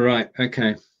 Right.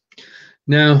 Okay.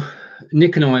 Now,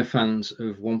 Nick and I are fans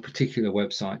of one particular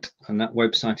website, and that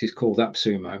website is called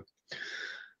AppSumo.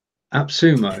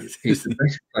 AppSumo is the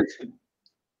best place.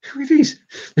 It is.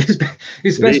 It's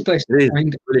the best place to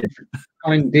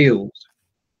find deals.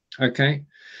 Okay.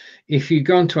 If you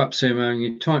go onto AppSumo and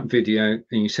you type video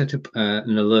and you set up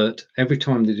an alert, every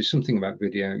time they do something about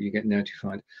video, you get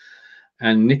notified.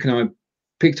 And Nick and I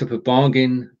picked up a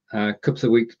bargain a couple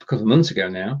of months ago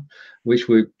now, which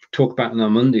we talk about in our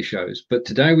Monday shows. But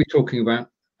today we're talking about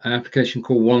an application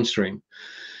called OneStream.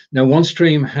 Now,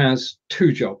 OneStream has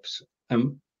 2 jobs.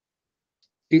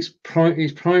 Its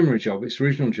primary job, its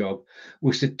original job,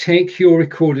 was to take your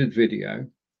recorded video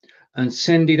and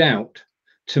send it out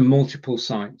to multiple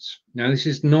sites. Now, this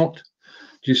is not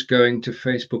just going to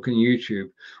Facebook and YouTube.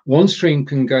 OneStream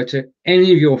can go to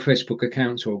any of your Facebook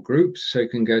accounts or groups. So you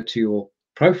can go to your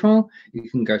profile, you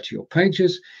can go to your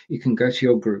pages, you can go to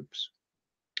your groups.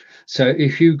 So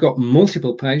if you've got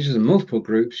multiple pages and multiple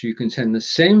groups, you can send the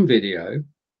same video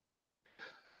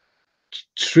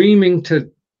streaming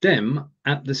to them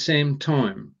at the same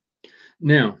time.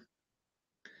 Now,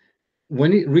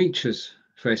 when it reaches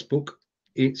Facebook,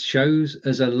 it shows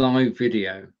as a live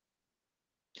video.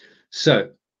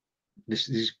 So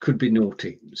this could be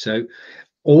naughty. So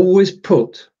always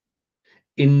put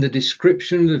in the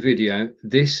description of the video,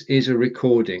 this is a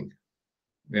recording.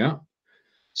 yeah,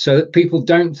 so that people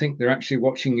don't think they're actually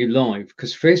watching you live,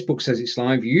 because Facebook says it's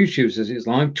live, YouTube says it's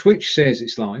live, Twitch says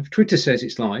it's live, Twitter says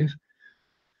it's live.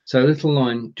 So a little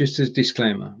line just as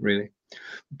disclaimer, really.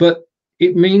 But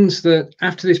it means that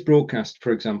after this broadcast,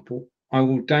 for example, I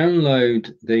will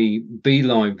download the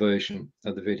BeLive version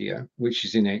of the video, which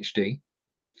is in HD,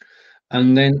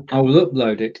 and then I will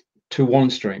upload it to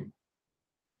OneStream.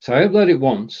 So I upload it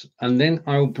once, and then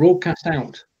I will broadcast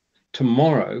out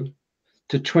tomorrow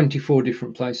to 24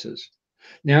 different places.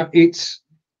 Now, it's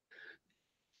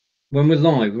when we're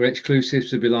live, we're exclusive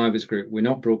to BeLivers group. We're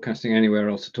not broadcasting anywhere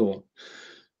else at all.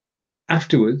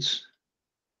 Afterwards,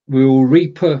 we will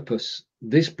repurpose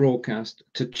this broadcast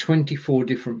to 24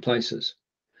 different places,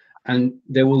 and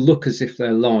they will look as if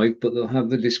they're live, but they'll have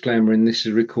the disclaimer, and this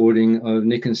is a recording of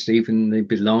Nick and Steve in the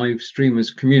BeLive Streamers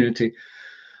Community,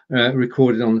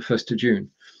 recorded on the 1st of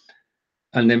June.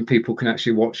 And then people can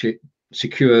actually watch it,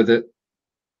 secure that,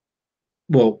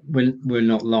 well, when we're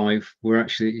not live,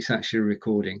 it's actually a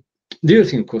recording. The other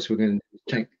thing, of course, we're going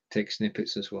to take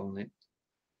snippets as well, Nick.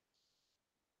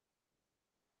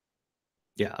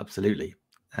 Yeah, absolutely.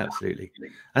 Absolutely.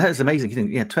 And that's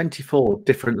amazing. Yeah, 24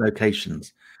 different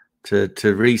locations to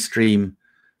restream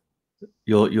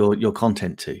your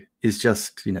content to is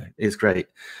just, it's great.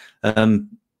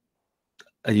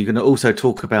 Are you going to also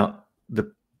talk about the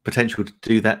potential to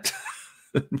do that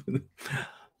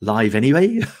live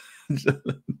anyway?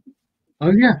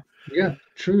 Oh yeah,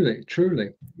 truly. It's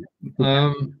like,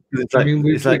 I mean,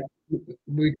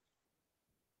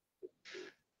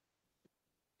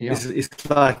 it's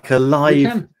like a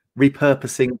live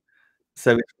repurposing.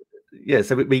 So yeah,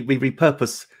 so we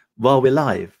repurpose while we're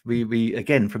live. We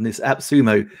again, from this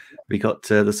AppSumo, we got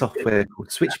the software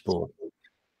called Switchboard,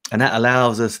 and that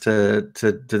allows us to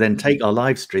then take our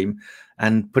live stream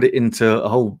and put it into a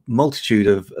whole multitude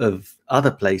of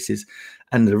other places.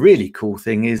 And the really cool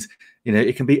thing is,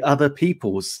 it can be other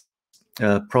people's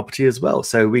property as well.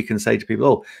 So we can say to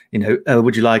people,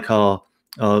 would you like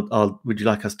would you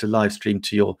like us to live stream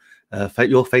to your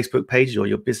Facebook pages or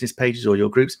your business pages or your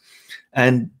groups?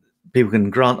 And people can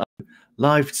grant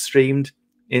live streamed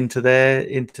into their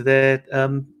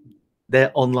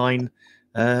online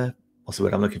what's the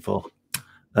word I'm looking for,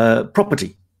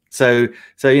 property. So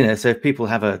if people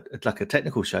have a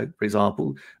technical show, for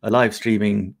example, a live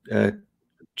streaming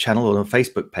channel or a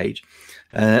Facebook page,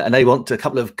 and they want a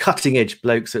couple of cutting edge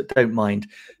blokes that don't mind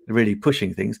really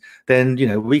pushing things, then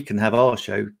we can have our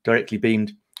show directly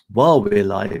beamed while we're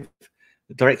live,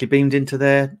 directly beamed into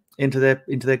their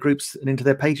groups and into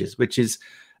their pages, which is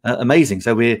amazing.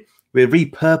 So we're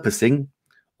repurposing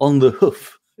on the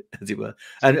hoof, as it were,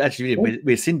 and actually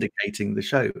we're syndicating the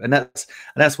show, and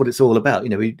that's what it's all about.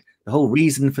 The whole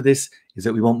reason for this is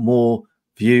that we want more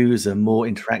views and more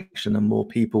interaction and more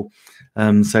people,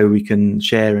 so we can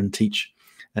share and teach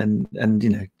and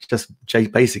just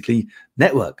basically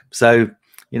network. So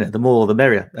the more the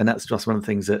merrier, and that's just one of the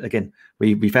things that, again,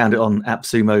 we found it on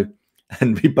AppSumo,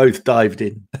 and we both dived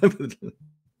in.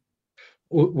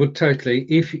 Well, totally.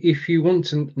 If you want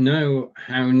to know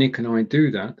how Nick and I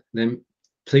do that, then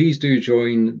please do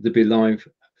join the BeLive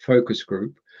focus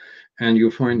group, and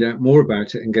you'll find out more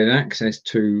about it and get access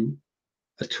to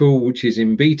a tool which is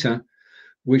in beta,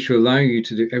 which will allow you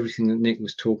to do everything that Nick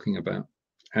was talking about.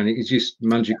 And it is just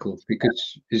magical,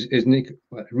 because is Nick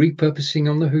repurposing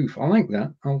on the hoof? I like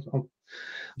that. I'll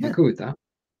go with that.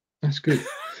 That's good.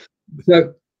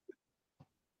 So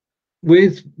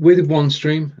with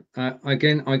OneStream,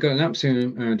 again, I got an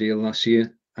AppSumo deal last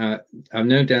year. I've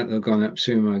no doubt they'll go on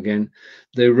AppSumo again.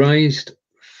 They raised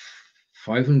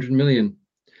 500 million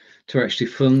to actually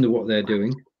fund what they're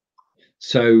doing.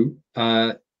 So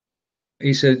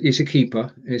it's a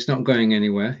keeper. It's not going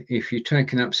anywhere. If you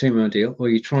take an AppSumo deal or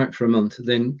you try it for a month,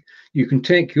 then you can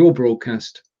take your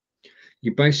broadcast,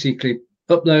 you basically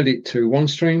upload it to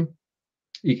OneStream,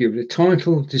 you give it a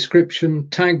title, description,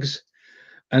 tags,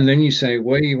 and then you say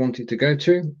where you want it to go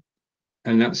to,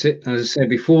 and that's it. As I said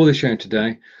before the show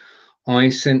today, I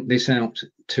sent this out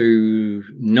to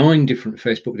 9 different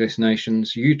Facebook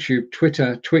destinations, YouTube,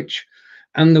 Twitter, Twitch,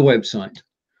 and the website.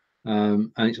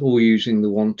 And it's all using the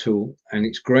one tool, and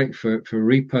it's great for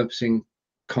repurposing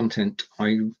content.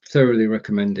 I thoroughly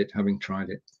recommend it, having tried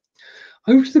it.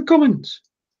 Over to the comments.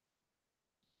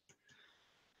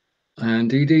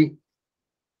 And Edie,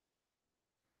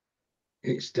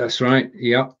 that's right.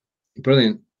 Yep,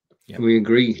 brilliant. Yep. We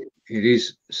agree. It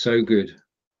is so good.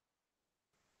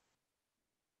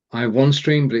 I have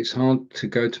OneStream, but it's hard to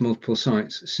go to multiple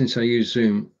sites. Since I use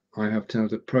Zoom, I have to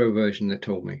have the pro version, they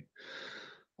told me.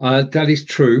 That is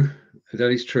true. That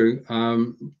is true.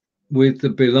 with the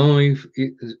BeLive,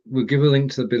 we'll give a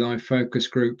link to the BeLive focus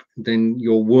group, then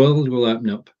your world will open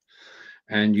up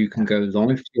and you can go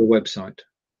live to your website,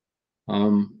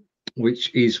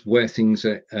 which is where things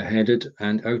are headed.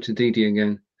 And to Didi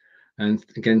again. And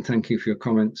again, thank you for your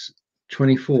comments.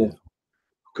 24.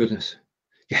 Goodness.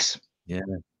 Yes. Yeah.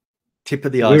 Tip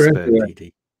of the iceberg,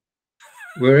 Didi.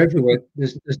 We're everywhere.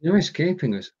 There's no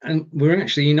escaping us. And we're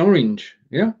actually in orange.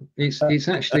 Yeah. It's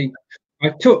actually, I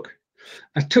took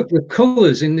the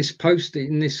colours in this post,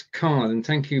 in this card, and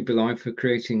thank you, BeLive, for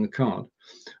creating the card.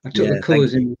 I took the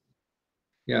colours in,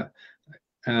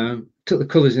 took the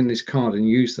colours in this card and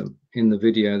used them in the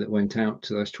video that went out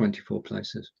to those 24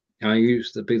 places. I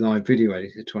used the BeLive video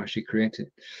editor to actually create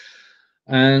it.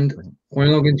 And when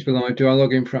I log into BeLive, do I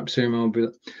log in for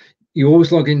AppSumo? You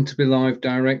always log into BeLive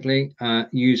directly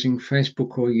using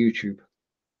Facebook or YouTube.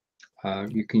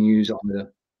 You can use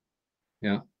either.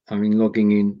 Yeah, I mean,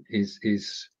 logging in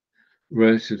is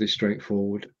relatively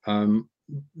straightforward.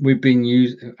 We've been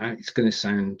using, it's going to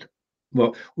sound,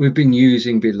 well, we've been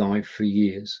using BeLive for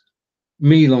years.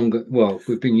 Me longer, well,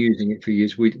 we've been using it for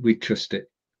years. We trust it.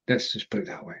 Let's just put it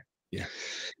that way. Yeah.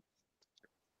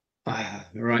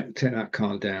 Right, take that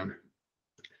card down.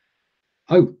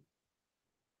 Oh,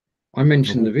 I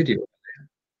mentioned the video.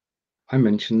 I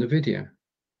mentioned the video.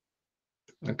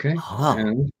 Okay.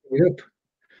 And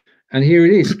and here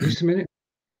it is. Just a minute.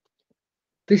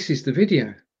 This is the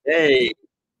video. Hey.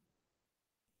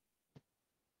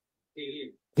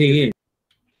 Here.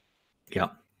 Yeah.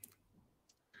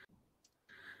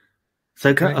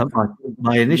 So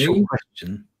my initial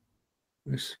question.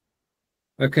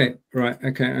 Okay, right.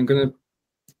 Okay, I'm going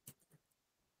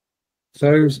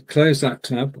to close that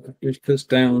tab, which puts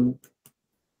down.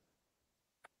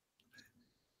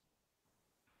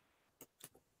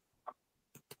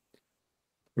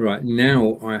 Right,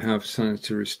 now I have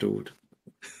sanity restored,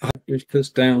 which puts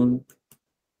down.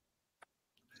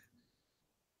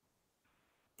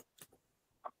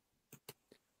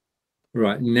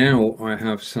 Right, now I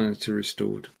have sanity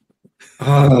restored.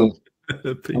 Oh,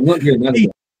 I'm not doing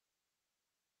that.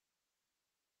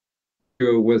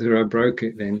 Sure whether I broke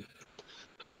it then.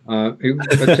 I've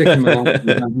taken my life.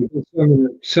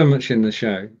 So much in the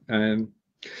show.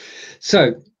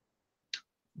 So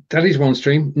that is one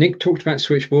stream. Nick talked about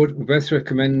Switchboard. We both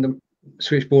recommend them.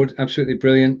 Switchboard, absolutely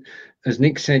brilliant. As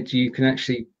Nick said, you can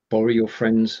actually borrow your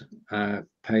friends'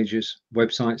 pages,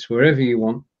 websites, wherever you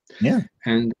want. Yeah.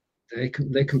 And they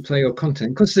can play your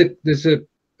content, because there's a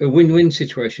win-win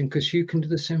situation, because you can do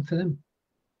the same for them.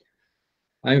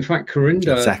 In fact,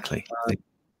 Corinda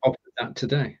offered that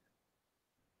today,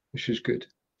 which is good.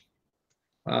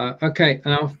 Okay,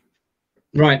 now,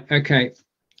 right, okay.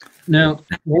 Now,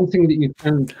 one thing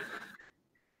that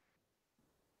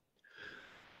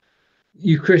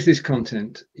you create this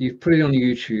content, you put it on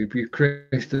YouTube, you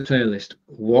create the playlist.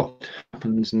 What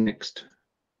happens next?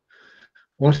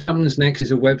 What happens next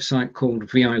is a website called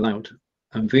VI Loud,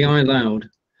 and VI Loud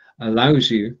allows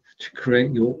you to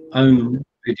create your own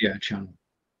video channel.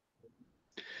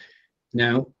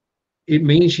 Now, it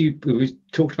means we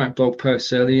talked about blog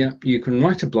posts earlier. You can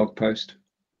write a blog post,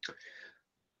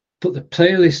 put the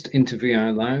playlist into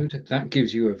VI Loud. That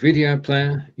gives you a video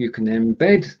player. You can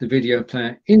embed the video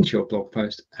player into your blog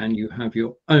post, and you have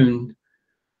your own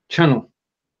channel.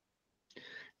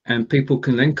 And people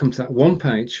can then come to that one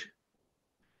page,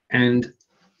 and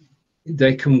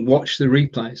they can watch the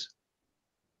replays.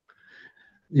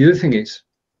 The other thing is,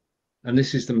 and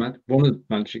this is one of the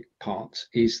magic parts,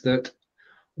 is that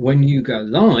when you go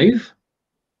live,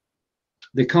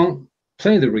 they can't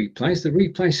play the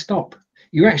replays stop.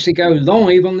 You actually go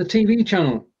live on the TV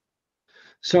channel.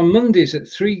 So on Mondays at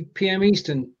 3 p.m.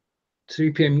 Eastern,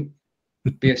 3 p.m.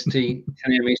 BST,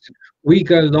 10 a.m. Eastern, we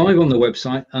go live on the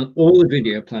website and all the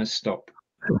video players stop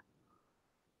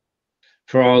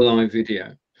for our live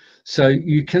video. So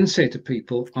you can say to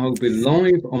people, I'll be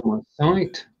live on my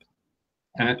site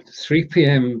at 3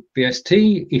 p.m.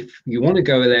 BST. If you want to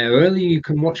go there early, you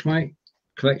can watch my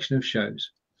collection of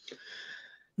shows.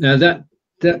 Now that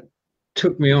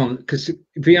took me on, because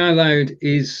VI Loud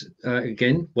is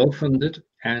again well funded,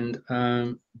 and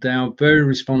they are very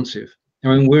responsive. I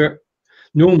mean, we're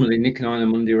normally, Nick and I on a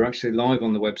Monday are actually live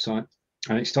on the website,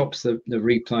 and it stops the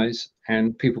replays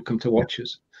and people come to watch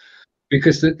us,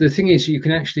 because the thing is, you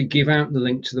can actually give out the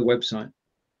link to the website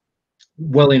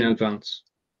well in advance.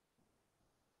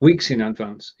 Weeks in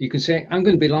advance. You can say, I'm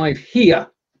going to be live here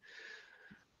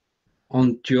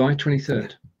on July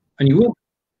 23rd. And you will.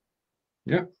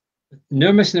 Yeah.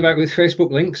 No messing about with Facebook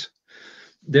links.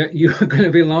 You are going to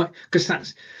be live, because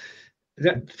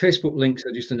that Facebook links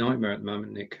are just a nightmare at the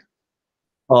moment, Nick.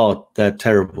 Oh, they're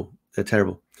terrible. they're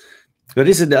terrible. But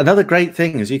this is another great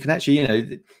thing is you can actually, you know,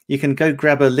 you can go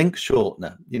grab a link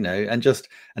shortener, you know, and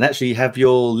actually have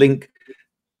your link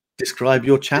describe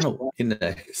your channel, you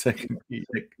know. So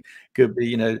it could be,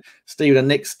 you know, Stephen and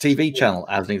Nick's TV channel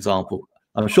as an example.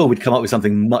 I'm sure we'd come up with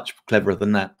something much cleverer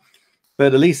than that.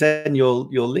 But at least then your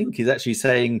link is actually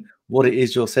saying what it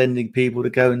is you're sending people to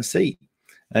go and see.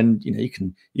 And you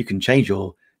know, you can change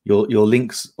your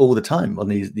links all the time on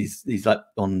these like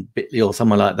on Bitly or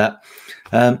somewhere like that.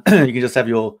 You can just have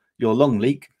your long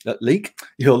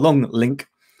your long link.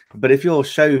 But if your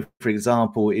show, for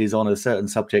example, is on a certain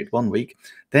subject one week,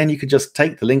 then you could just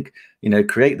take the link, you know,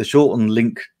 create the shortened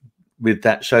link with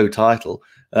that show title,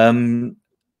 and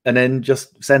then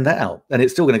just send that out, and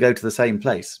it's still going to go to the same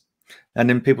place, and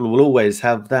then people will always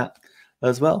have that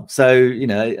as well. So you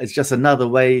know, it's just another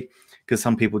way, because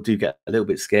some people do get a little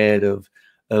bit scared of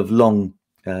long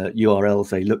URLs.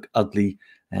 They look ugly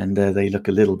and they look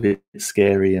a little bit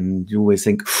scary, and you always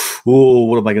think, oh,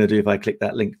 what am I going to do if I click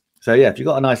that link? So yeah, if you've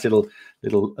got a nice little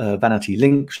vanity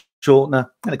link shortener,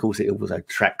 and of course it also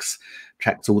tracks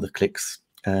all the clicks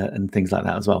and things like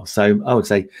that as well. So I would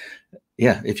say,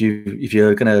 yeah, if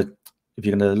you're gonna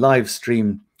live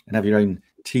stream and have your own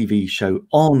TV show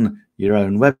on your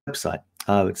own website,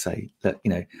 I would say that,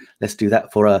 you know, let's do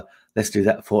that for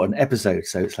an episode.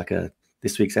 So it's like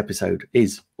this week's episode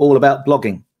is all about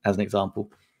blogging, as an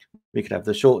example. We could have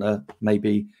the shortener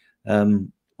maybe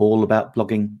all about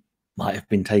blogging. Might have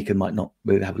been taken, might not.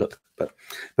 We'll have a look. But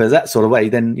that sort of way,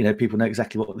 then, you know, people know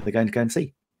exactly what they're going to go and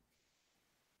see.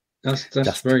 That's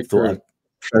just very true. I'd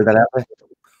throw that out there.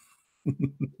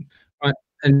 Right.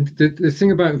 And the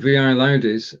thing about VI Loud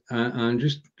is I'm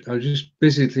just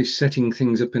busily setting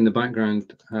things up in the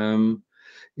background.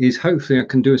 Is hopefully I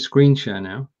can do a screen share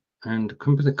now and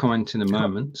come to the comment in a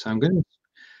moment. So I'm going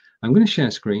to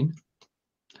share screen,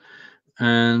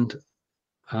 and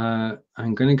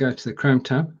I'm going to go to the Chrome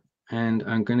tab, and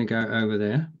I'm going to go over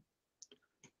there.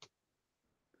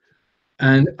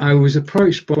 And I was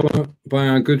approached by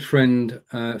our good friend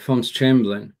Fons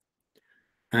Chamberlain,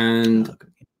 and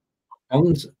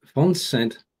Fons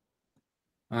said,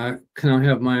 can I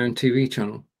have my own TV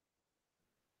channel?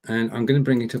 And I'm going to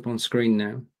bring it up on screen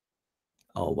now.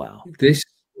 Oh, wow.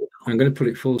 I'm going to put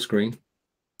it full screen.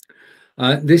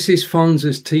 This is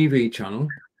Fons's TV channel.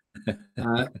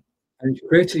 And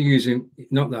created using,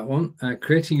 not that one,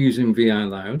 created using VI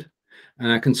Loud.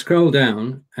 And I can scroll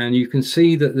down and you can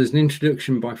see that there's an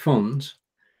introduction by Fons.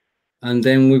 And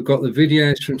then we've got the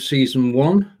videos from season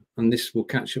 1, and this will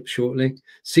catch up shortly,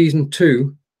 season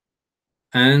 2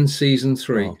 and season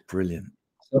 3. Oh, brilliant.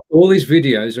 So all these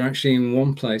videos are actually in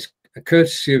one place,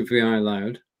 courtesy of VI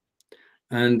Loud.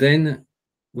 And then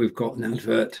we've got an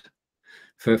advert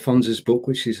for Fons's book,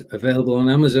 which is available on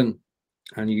Amazon.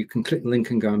 And you can click the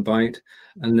link and go and buy it.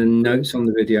 And then notes on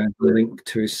the video and the link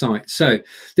to his site. So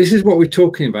this is what we're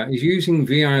talking about, is using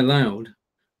VI Loud.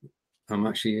 I'm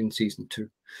actually in season 2.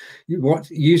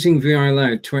 Using VI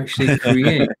Loud to actually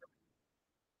create,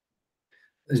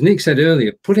 as Nick said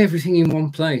earlier, put everything in one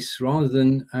place rather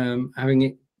than having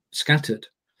it scattered.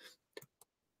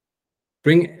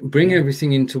 Bring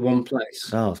everything into one place.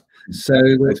 Oh, so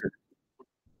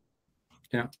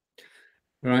yeah,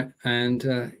 right.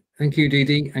 And thank you,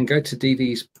 Dee, and go to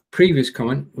Dee's previous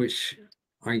comment, which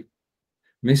I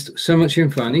missed. So much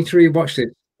info. I need to rewatch this.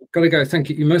 Got to go. Thank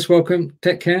you. You're most welcome.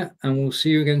 Take care, and we'll see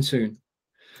you again soon.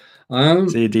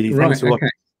 See you, Dee. Right. Thanks for watching.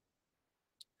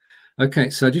 Okay.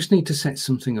 So I just need to set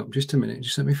something up. Just a minute.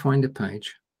 Just let me find a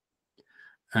page,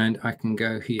 and I can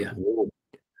go here.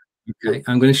 Okay.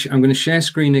 I'm going to share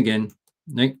screen again,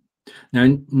 Nick.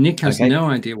 Now Nick has no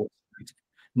idea what's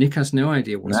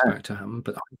about to happen,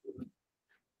 but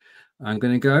I'm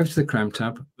going to go over to the Chrome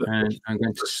tab and I'm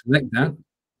going to select that.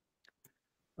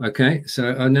 Okay,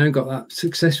 so I've now got that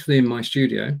successfully in my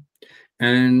studio,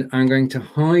 and I'm going to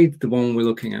hide the one we're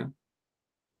looking at.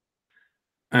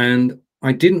 And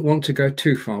I didn't want to go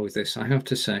too far with this, I have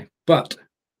to say, but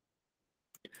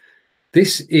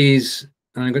this is,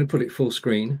 and I'm going to put it full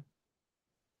screen.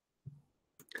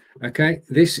 Okay,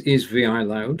 this is VI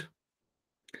Loud,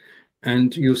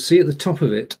 and you'll see at the top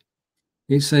of it,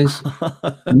 it says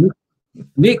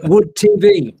Nick Wood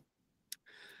TV.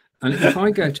 And if I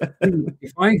go to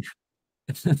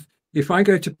if I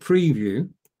go to preview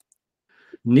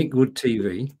Nick Wood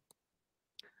TV,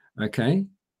 okay,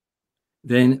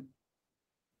 then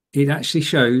it actually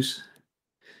shows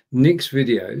Nick's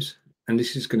videos, and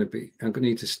this is going to be, I'm going to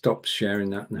need to stop sharing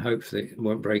that, and hopefully it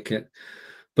won't break it.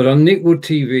 But on Nick Wood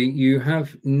TV, you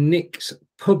have Nick's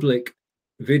public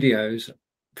videos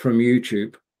from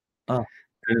YouTube. Oh.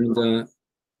 And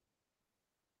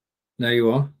there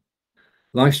you are.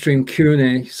 live stream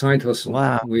Q&A side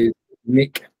hustle with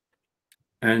Nick,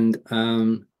 and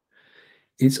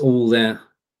it's all there.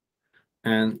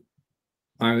 And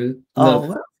I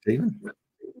love Stephen.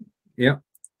 Yeah.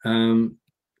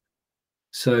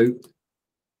 So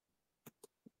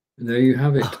there you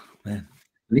have it. Oh, man.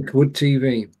 Nick Wood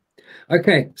TV.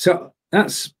 Okay, so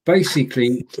that's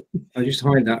basically, I'll just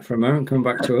hide that for a moment, come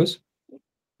back to us.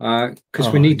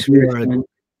 Because we need to refine,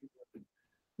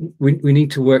 we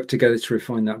need to work together to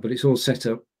refine that, but it's all set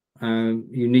up.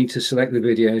 You need to select the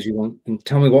videos you want and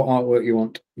tell me what artwork you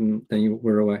want, and then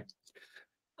we're away.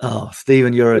 Oh,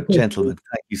 Stephen, you're a gentleman.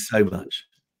 Thank you so much.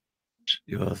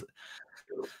 You are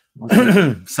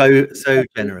so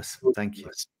generous. Thank you.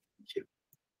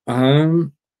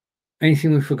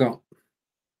 Anything we forgot?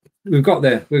 We've got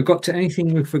there. We've got to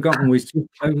anything we've forgotten. We're just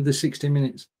over the 60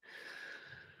 minutes.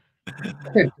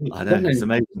 Okay. I know, it's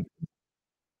amazing.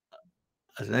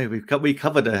 I don't know.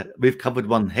 We've covered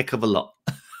one heck of a lot.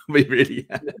 We really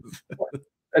have.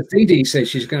 Dee Dee says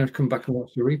she's going to come back and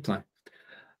watch the replay.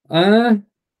 I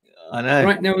know.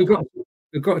 Right now we've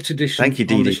got a tradition. Thank you,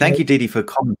 Dee Dee. Thank you, Dee Dee, for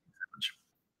commenting so much.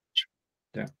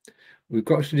 Yeah, we've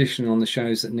got a tradition on the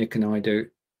shows that Nick and I do.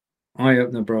 I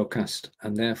open the broadcast,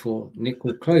 and therefore Nick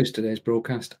will close today's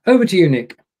broadcast. Over to you,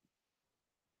 Nick.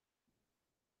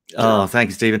 Oh, thank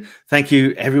you, Stephen. Thank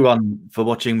you, everyone, for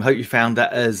watching. Hope you found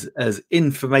that as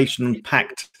information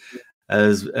packed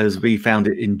as we found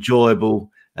it enjoyable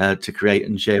to create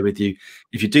and share with you.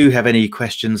 If you do have any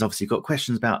questions, obviously got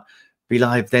questions about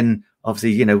BeLive, then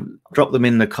obviously, you know, drop them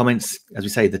in the comments. As we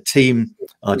say, the team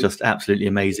are just absolutely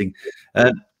amazing.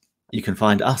 You can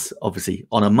find us obviously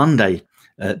on a Monday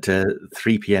at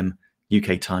 3 p.m.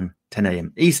 UK time, 10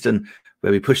 a.m. Eastern,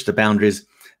 where we push the boundaries.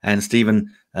 And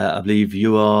Stephen, I believe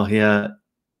you are here.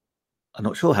 I'm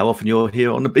not sure how often you're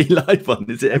here on the BeLive one.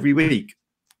 Is it every week?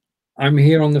 I'm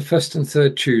here on the first and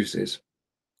third Tuesdays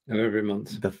of every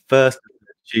month. The first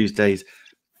Tuesdays,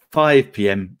 5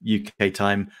 p.m. UK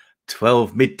time,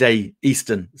 12 midday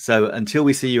Eastern. So until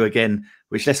we see you again,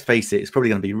 which, let's face it, it's probably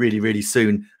going to be really, really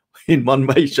soon in one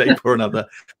way, shape or another.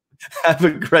 Have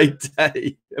a great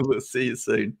day, and we'll see you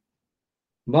soon.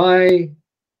 Bye.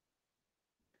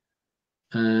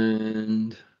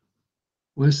 And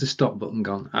where's the stop button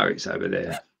gone? Oh, it's over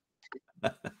there.